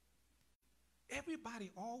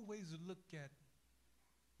 Everybody always look at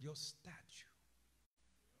your stature.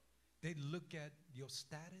 They look at your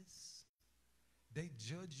status. They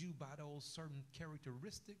judge you by those certain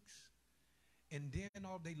characteristics. And then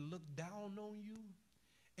they look down on you.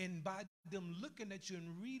 And by them looking at you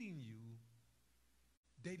and reading you,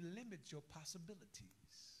 they limit your possibilities.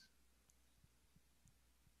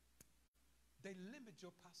 They limit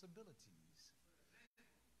your possibilities.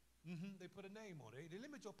 They put a name on it. They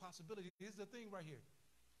limit your possibilities. Here's the thing right here.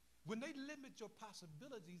 When they limit your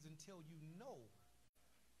possibilities until you know,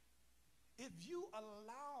 if you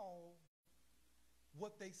allow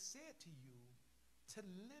what they said to you to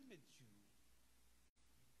limit you,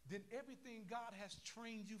 then everything God has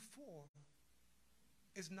trained you for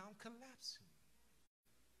is now collapsing.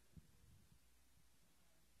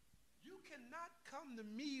 You cannot come to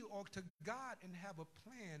me or to God and have a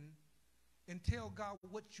plan and tell God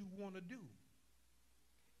what you want to do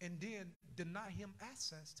and then deny him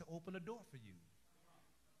access to open a door for you.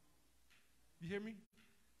 You hear me?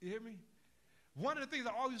 You hear me? One of the things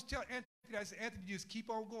I always tell Anthony, I say, Anthony, just keep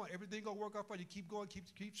on going. Everything gonna work out for you. Keep going,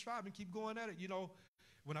 keep striving, keep going at it. You know,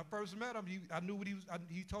 when I first met him, I knew what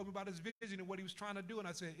he told me about his vision and what he was trying to do, and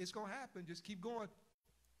I said, it's gonna happen. Just keep going,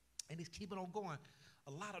 and he's keeping on going.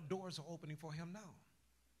 A lot of doors are opening for him now.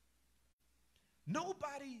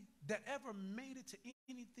 Nobody that ever made it to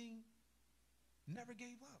anything never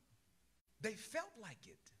gave up. They felt like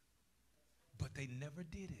it, but they never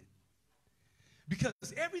did it. Because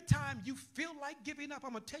every time you feel like giving up,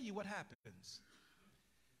 I'm going to tell you what happens.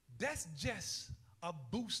 That's just a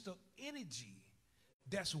boost of energy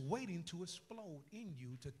that's waiting to explode in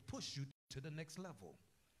you to push you to the next level.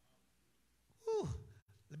 Whew.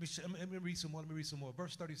 Let me read some more.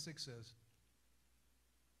 Verse 36 says,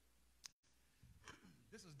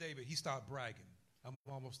 this is David. He started bragging. I'm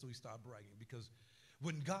almost through. He started bragging because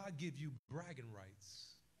when God gives you bragging rights,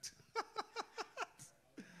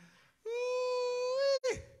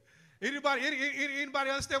 Anybody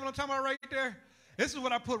understand what I'm talking about right there? This is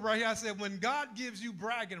what I put right here. I said, when God gives you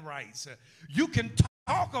bragging rights, you can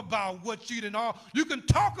talk about what you did all. You can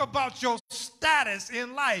talk about your status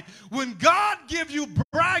in life. When God gives you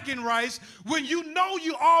bragging rights, when you know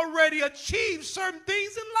you already achieved certain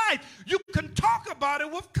things in life, you can talk about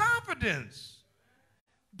it with confidence.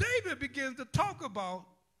 David begins to talk about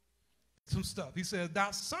some stuff. He says, thy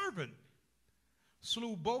servant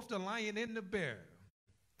slew both the lion and the bear.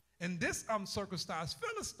 And this uncircumcised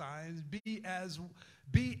Philistine be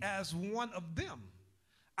as one of them.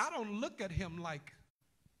 I don't look at him like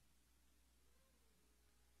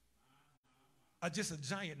just a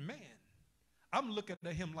giant man. I'm looking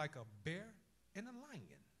at him like a bear and a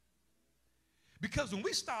lion. Because when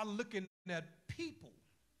we start looking at people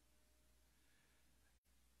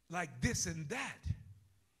like this and that,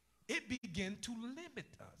 it begins to limit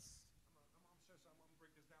us.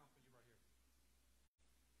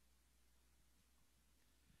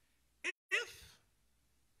 If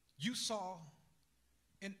you saw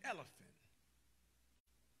an elephant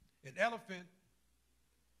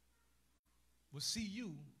will see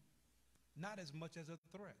you not as much as a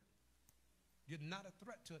threat. You're not a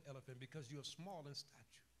threat to an elephant because you're small in stature.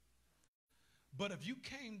 But if you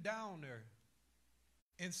came down there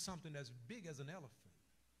in something as big as an elephant,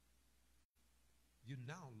 you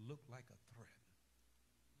now look like a threat.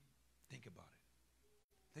 Think about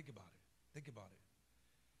it. Think about it. Think about it.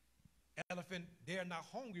 Elephant, they're not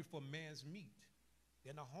hungry for man's meat.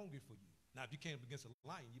 They're not hungry for you. Now, if you came up against a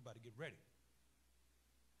lion, you better get ready.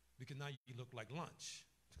 Because now you look like lunch.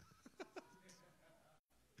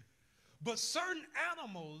 But certain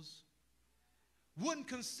animals wouldn't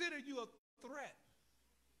consider you a threat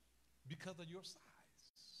because of your size.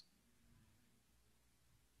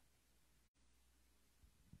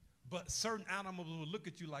 But certain animals will look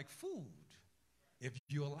at you like food if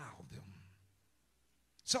you allow them.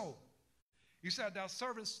 So, he said, thou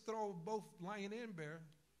servants throw both lion and bear,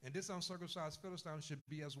 and this uncircumcised Philistine should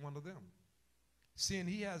be as one of them. Seeing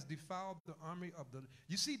he has defiled the army of the...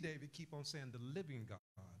 You see David keep on saying the living God.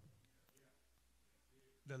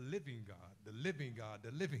 The living God, the living God,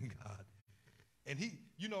 the living God. And he,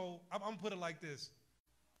 you know, I'm going to put it like this.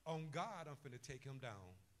 On God, I'm finna take him down.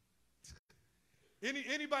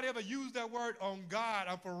 Anybody ever use that word? On God,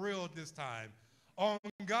 I'm for real this time. On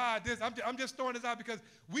God, this. I'm just throwing this out because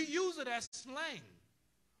we use it as slang.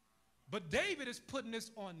 But David is putting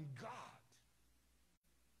this on God.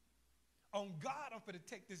 On God, I'm going to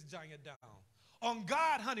take this giant down. On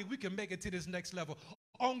God, honey, we can make it to this next level.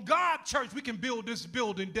 On God, church, we can build this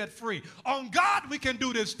building debt-free. On God, we can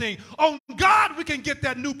do this thing. On God, we can get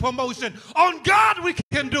that new promotion. On God, we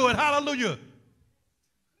can do it. Hallelujah.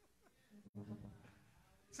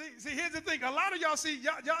 See, here's the thing. A lot of y'all see,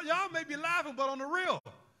 y'all may be laughing, but on the real,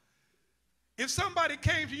 if somebody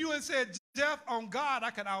came to you and said, Jeff, on God, I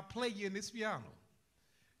can outplay you in this piano,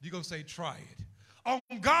 you're going to say, try it. On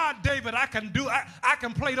God, David, I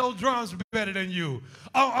can play those drums better than you.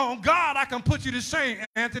 On God, I can put you to shame,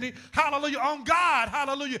 Anthony. Hallelujah. On God,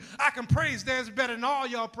 hallelujah, I can praise dance better than all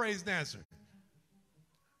y'all praise dancers.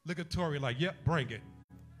 Look at Tori like, yep, bring it.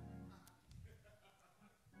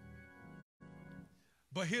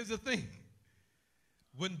 But here's the thing.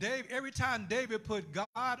 Every time David put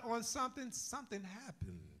God on something, something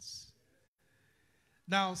happens.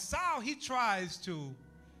 Now, Saul, he tries to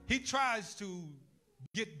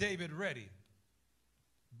get David ready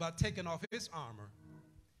by taking off his armor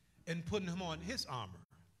and putting him on his armor.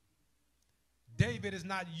 David is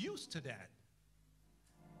not used to that.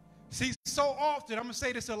 See, so often, I'm going to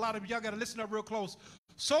say this to a lot of y'all got to listen up real close.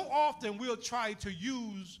 So often we'll try to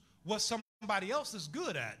use what somebody else is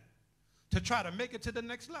good at to try to make it to the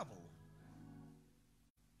next level.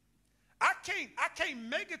 I can't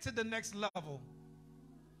make it to the next level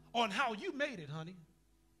on how you made it, honey.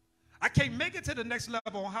 I can't make it to the next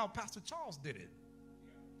level on how Pastor Charles did it.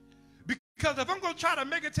 Because if I'm going to try to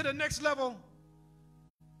make it to the next level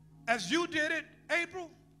as you did it, April,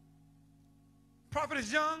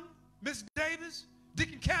 Prophetess Young, Miss Davis,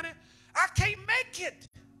 Deacon Cannon, I can't make it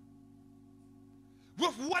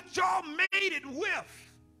with what y'all made it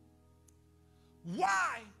with.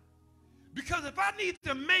 Why? Because if I need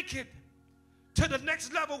to make it to the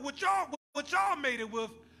next level with what y'all made it with,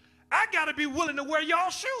 I got to be willing to wear y'all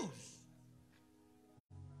shoes.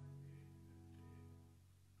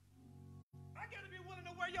 I got to be willing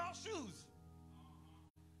to wear y'all shoes.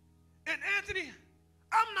 And Anthony,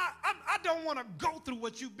 I don't want to go through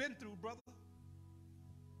what you've been through, brother,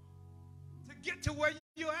 to get to where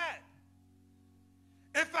you're at.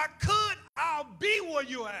 If I could, I'll be where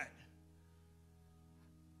you're at.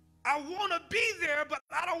 I want to be there, but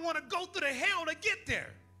I don't want to go through the hell to get there.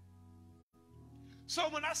 So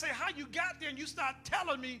when I say how you got there and you start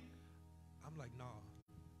telling me, I'm like,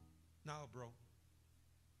 no, bro.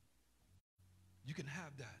 You can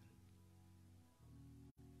have that.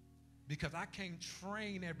 Because I can't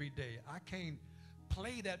train every day. I can't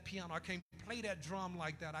play that piano. I can't play that drum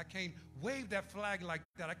like that. I can't wave that flag like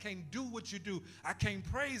that. I can't do what you do. I can't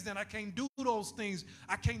praise that. I can't do those things.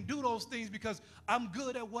 I can't do those things because I'm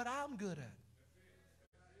good at what I'm good at.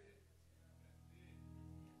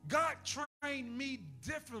 God trained me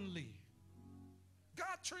differently.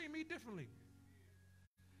 God trained me differently.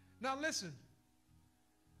 Now listen,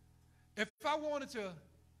 if I wanted to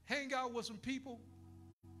hang out with some people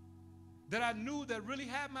that I knew that really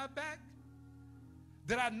had my back,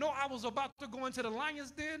 that I know I was about to go into the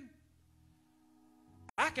lion's den,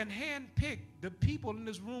 I can handpick the people in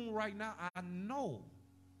this room right now I know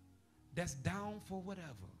that's down for whatever.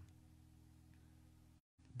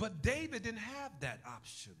 But David didn't have that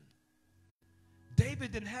option.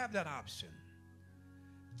 David didn't have that option.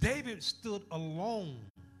 David stood alone.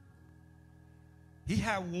 He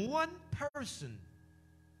had one person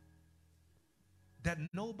that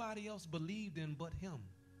nobody else believed in but him.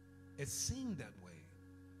 It seemed that way.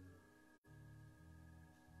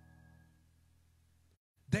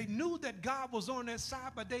 They knew that God was on their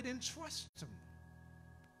side, but they didn't trust him.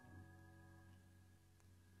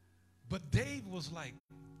 But David was like,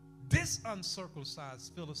 this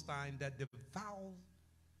uncircumcised Philistine that devoured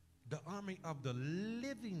the army of the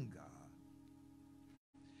living God.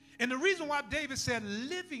 And the reason why David said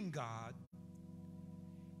living God,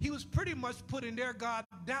 he was pretty much putting their God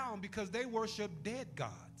down because they worship dead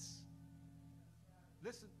gods.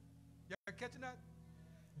 Listen, y'all catching that?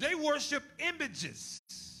 They worship images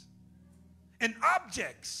and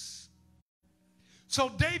objects. So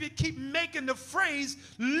David keep making the phrase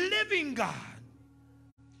living God.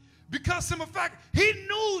 Because, in fact, he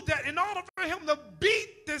knew that in order for him to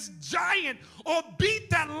beat this giant or beat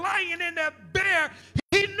that lion and that bear,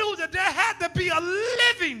 he knew that there had to be a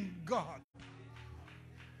living God.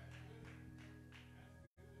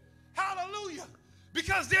 Hallelujah.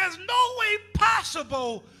 Because there's no way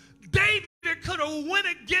possible David could have went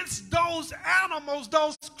against those animals,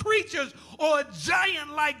 those creatures, or a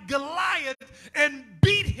giant like Goliath and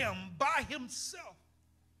beat him by himself.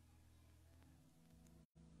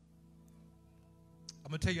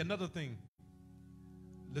 I'm going to tell you another thing.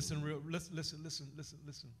 Listen.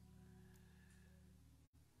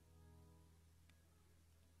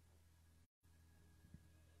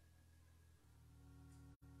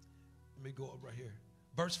 Let me go up right here.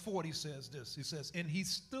 Verse 40 says this. He says, and he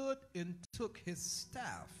stood and took his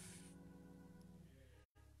staff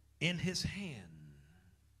in his hand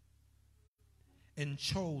and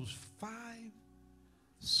chose 5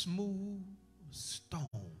 smooth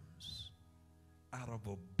stones out of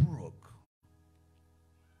a brook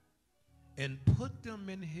and put them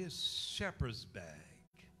in his shepherd's bag,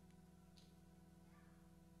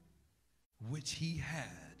 which he had,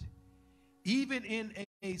 even in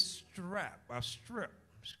a strap,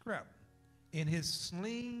 and his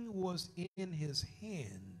sling was in his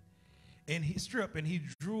hand, and he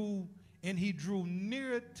drew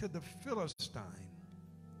near to the Philistine.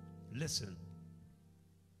 Listen,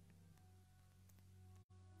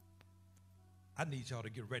 I need y'all to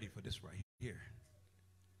get ready for this right here.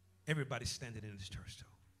 Everybody standing in this church,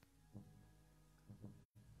 though.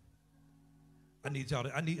 I need y'all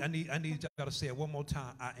to say it one more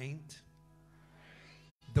time. I ain't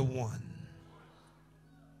the one.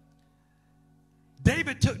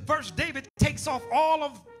 David takes off all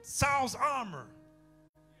of Saul's armor.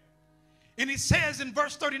 And he says in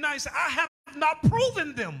verse 39, he said, I have not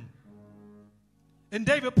proven them. And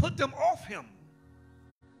David put them off him.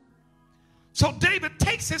 So David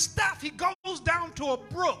takes his staff. He goes down to a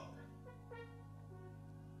brook.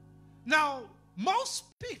 Now, most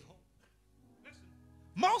people,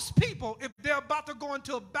 if they're about to go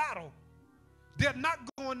into a battle, they're not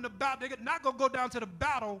going to go down to the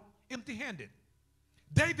battle empty-handed.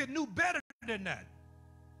 David knew better than that.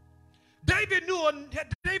 David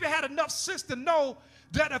had enough sense to know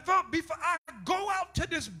that before I go out to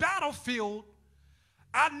this battlefield,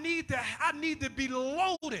 I need to be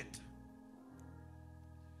loaded.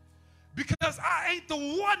 Because I ain't the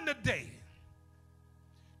one today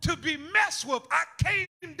to be messed with. I came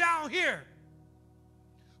down here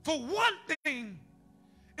for one thing,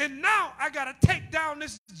 and now I got to take down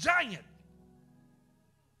this giant.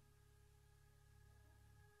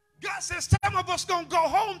 God says some of us going to go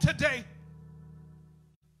home today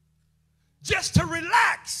just to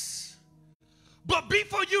relax. But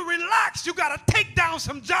before you relax, you got to take down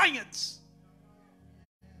some giants.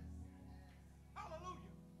 Hallelujah.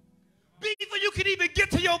 Before you can even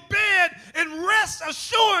get to your bed and rest with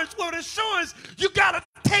assurance, you got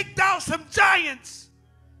to take down some giants.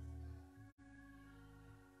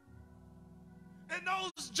 And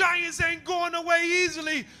those giants ain't going away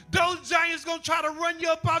easily. Those giants going to try to run you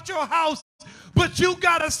up out your house. But you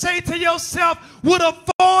got to say to yourself, with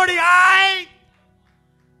authority, I.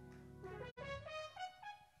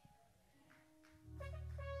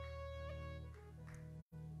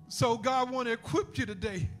 So God want to equip you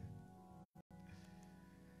today.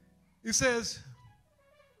 He says,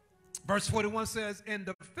 verse 41 says, and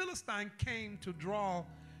the Philistine came to draw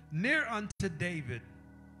near unto David.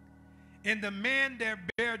 And the man that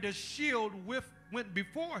bare the shield went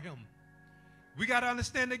before him. We got to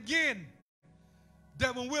understand again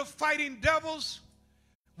that when we're fighting devils,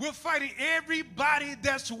 we're fighting everybody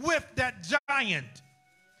that's with that giant.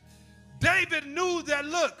 David knew that,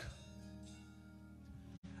 look,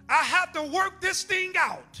 I have to work this thing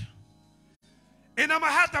out. And I'm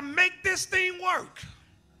going to have to make this thing work.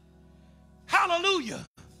 Hallelujah.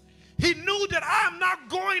 He knew that I am not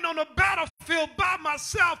going on a battlefield by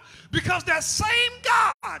myself, because that same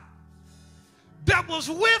God that was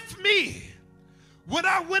with me when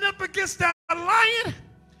I went up against that lion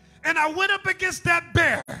and I went up against that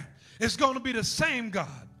bear is going to be the same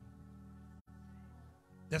God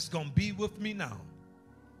that's going to be with me now.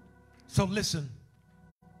 So listen,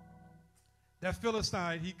 that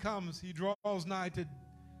Philistine, he comes, he draws nigh to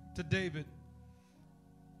David.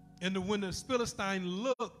 And when the Philistine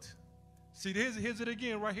looked, see, here's it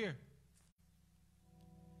again right here.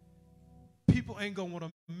 People ain't going to want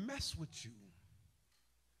to mess with you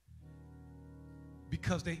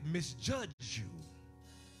because they misjudge you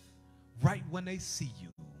right when they see you.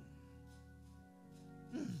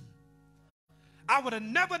 I would have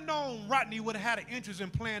never known Rodney would have had an interest in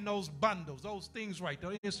playing those bundles, those things right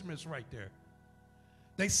there, those instruments right there.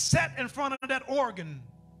 They sat in front of that organ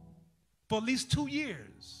for at least 2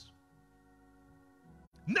 years.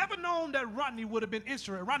 Never known that Rodney would have been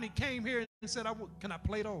interested. Rodney came here and said, can I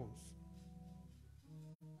play those?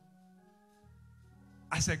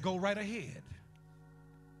 I said, go right ahead.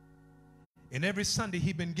 And every Sunday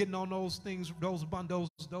he'd been getting on those things, those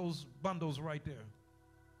bundles right there.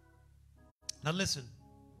 Now listen.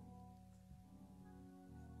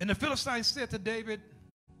 And the Philistine said to David,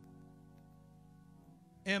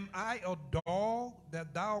 am I a dog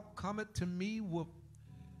that thou comest to me with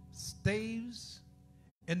staves?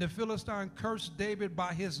 And the Philistine cursed David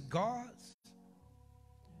by his gods.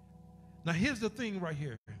 Now here's the thing right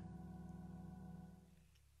here.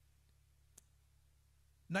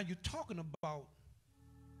 Now you're talking about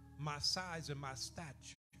my size and my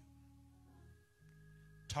stature.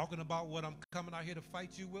 Talking about what I'm coming out here to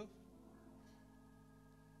fight you with.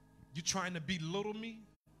 You trying to belittle me?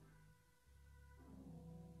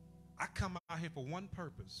 I come out here for one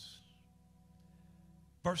purpose.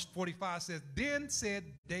 Verse 45 says, then said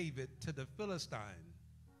David to the Philistine.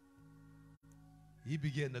 He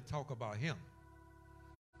began to talk about him.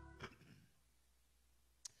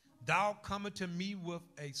 Thou comest to me with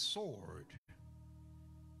a sword,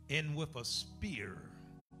 and with a spear,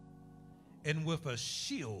 and with a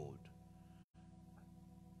shield.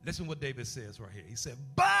 Listen what David says right here. He said,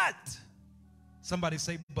 but, somebody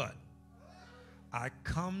say but, I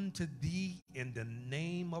come to thee in the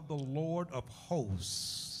name of the Lord of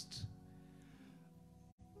hosts.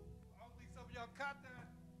 I don't think some of y'all caught that.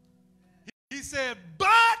 He said, but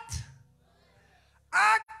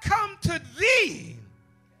I come to thee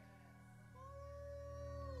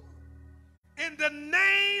in the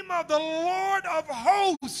name of the Lord of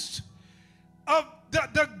hosts, of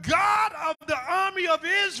the God of the army of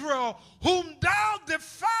Israel, whom thou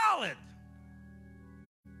defilest.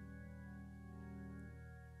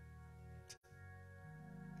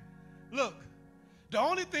 Look, the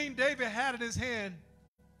only thing David had in his hand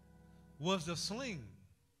was the sling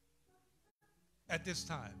at this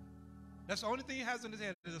time. That's the only thing he has in his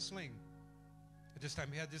hand is a sling. At this time,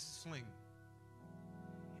 he had this sling.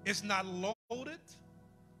 It's not loaded.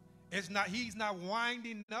 He's not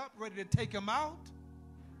winding up, ready to take him out.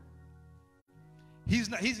 He's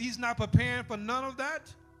not preparing for none of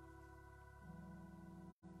that.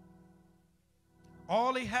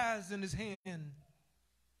 All he has in his hand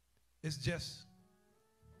is just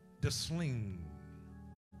the sling.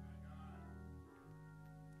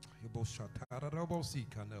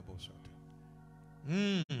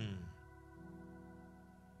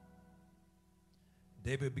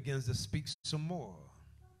 David begins to speak some more.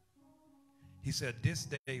 He said, this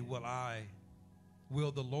day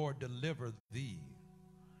will the Lord deliver thee.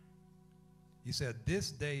 He said,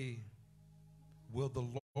 this day will the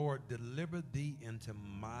Lord deliver thee into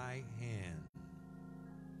my hand.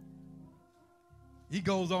 He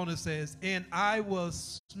goes on and says, and I will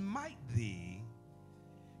smite thee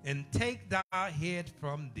and take thy head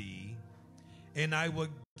from thee, and I will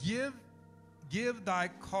give thy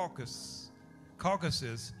carcasses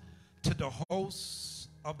to the hosts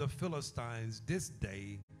of the Philistines this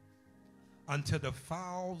day, unto the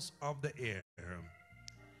fowls of the air,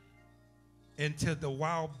 and to the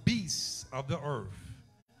wild beasts of the earth,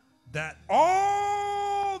 that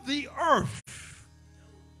all the earth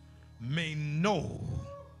may know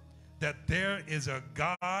that there is a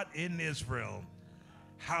God in Israel.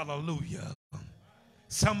 Hallelujah.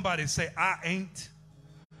 Somebody say, I ain't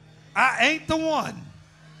the one.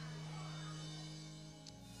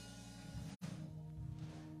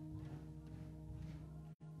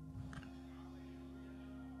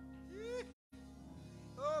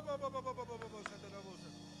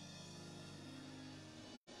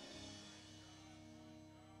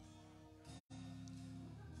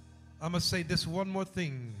 I'm going to say this one more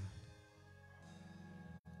thing.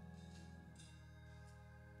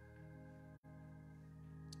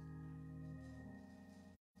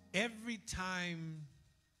 Every time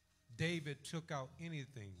David took out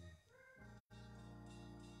anything,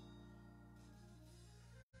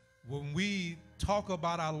 when we talk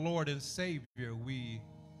about our Lord and Savior, we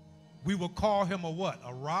will call him a what?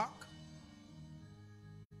 A rock?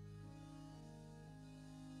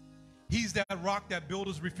 He's that rock that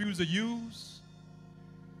builders refuse to use.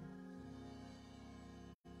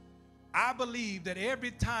 I believe that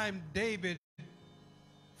every time David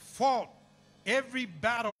fought every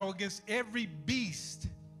battle against every beast,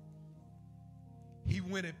 he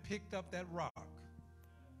went and picked up that rock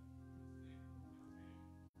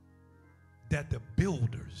that the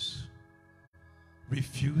builders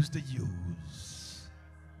refused to use.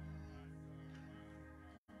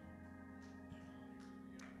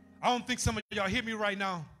 I don't think some of y'all hear me right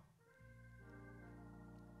now.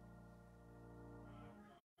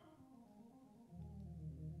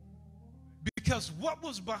 Because what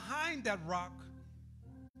was behind that rock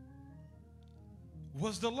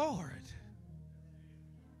was the Lord.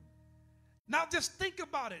 Now just think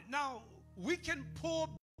about it. Now we can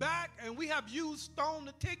pull back and we have used stone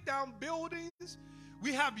to take down buildings.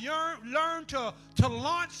 We have learned to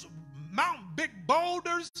launch, mount big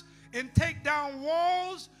boulders and take down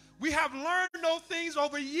walls. We have learned those things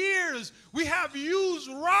over years. We have used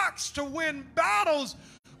rocks to win battles.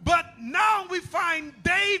 But now we find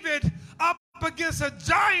David up against a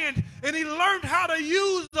giant, and he learned how to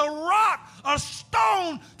use a rock, a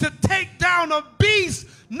stone, to take down a beast.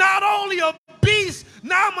 Not only a beast,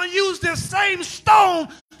 now I'm going to use this same stone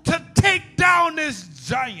to take down this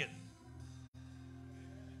giant.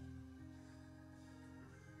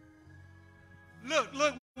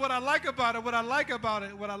 Look, what I like about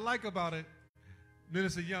it,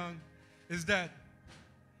 Minister Young, is that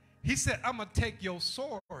he said, I'm going to take your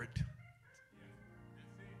sword.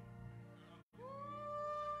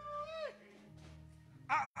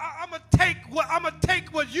 I'm gonna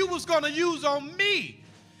take what you was gonna use on me,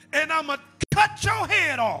 and I'm gonna cut your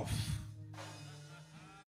head off.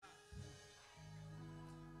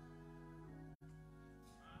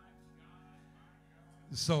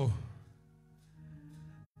 So,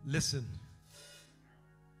 listen.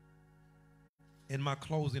 In my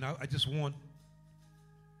closing, I just want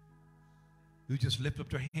you just lift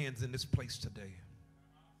up your hands in this place today.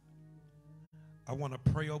 I want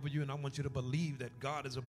to pray over you, and I want you to believe that God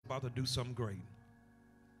is about to do something great.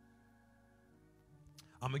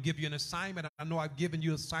 I'm going to give you an assignment. I know I've given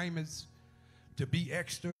you assignments to be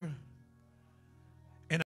extra.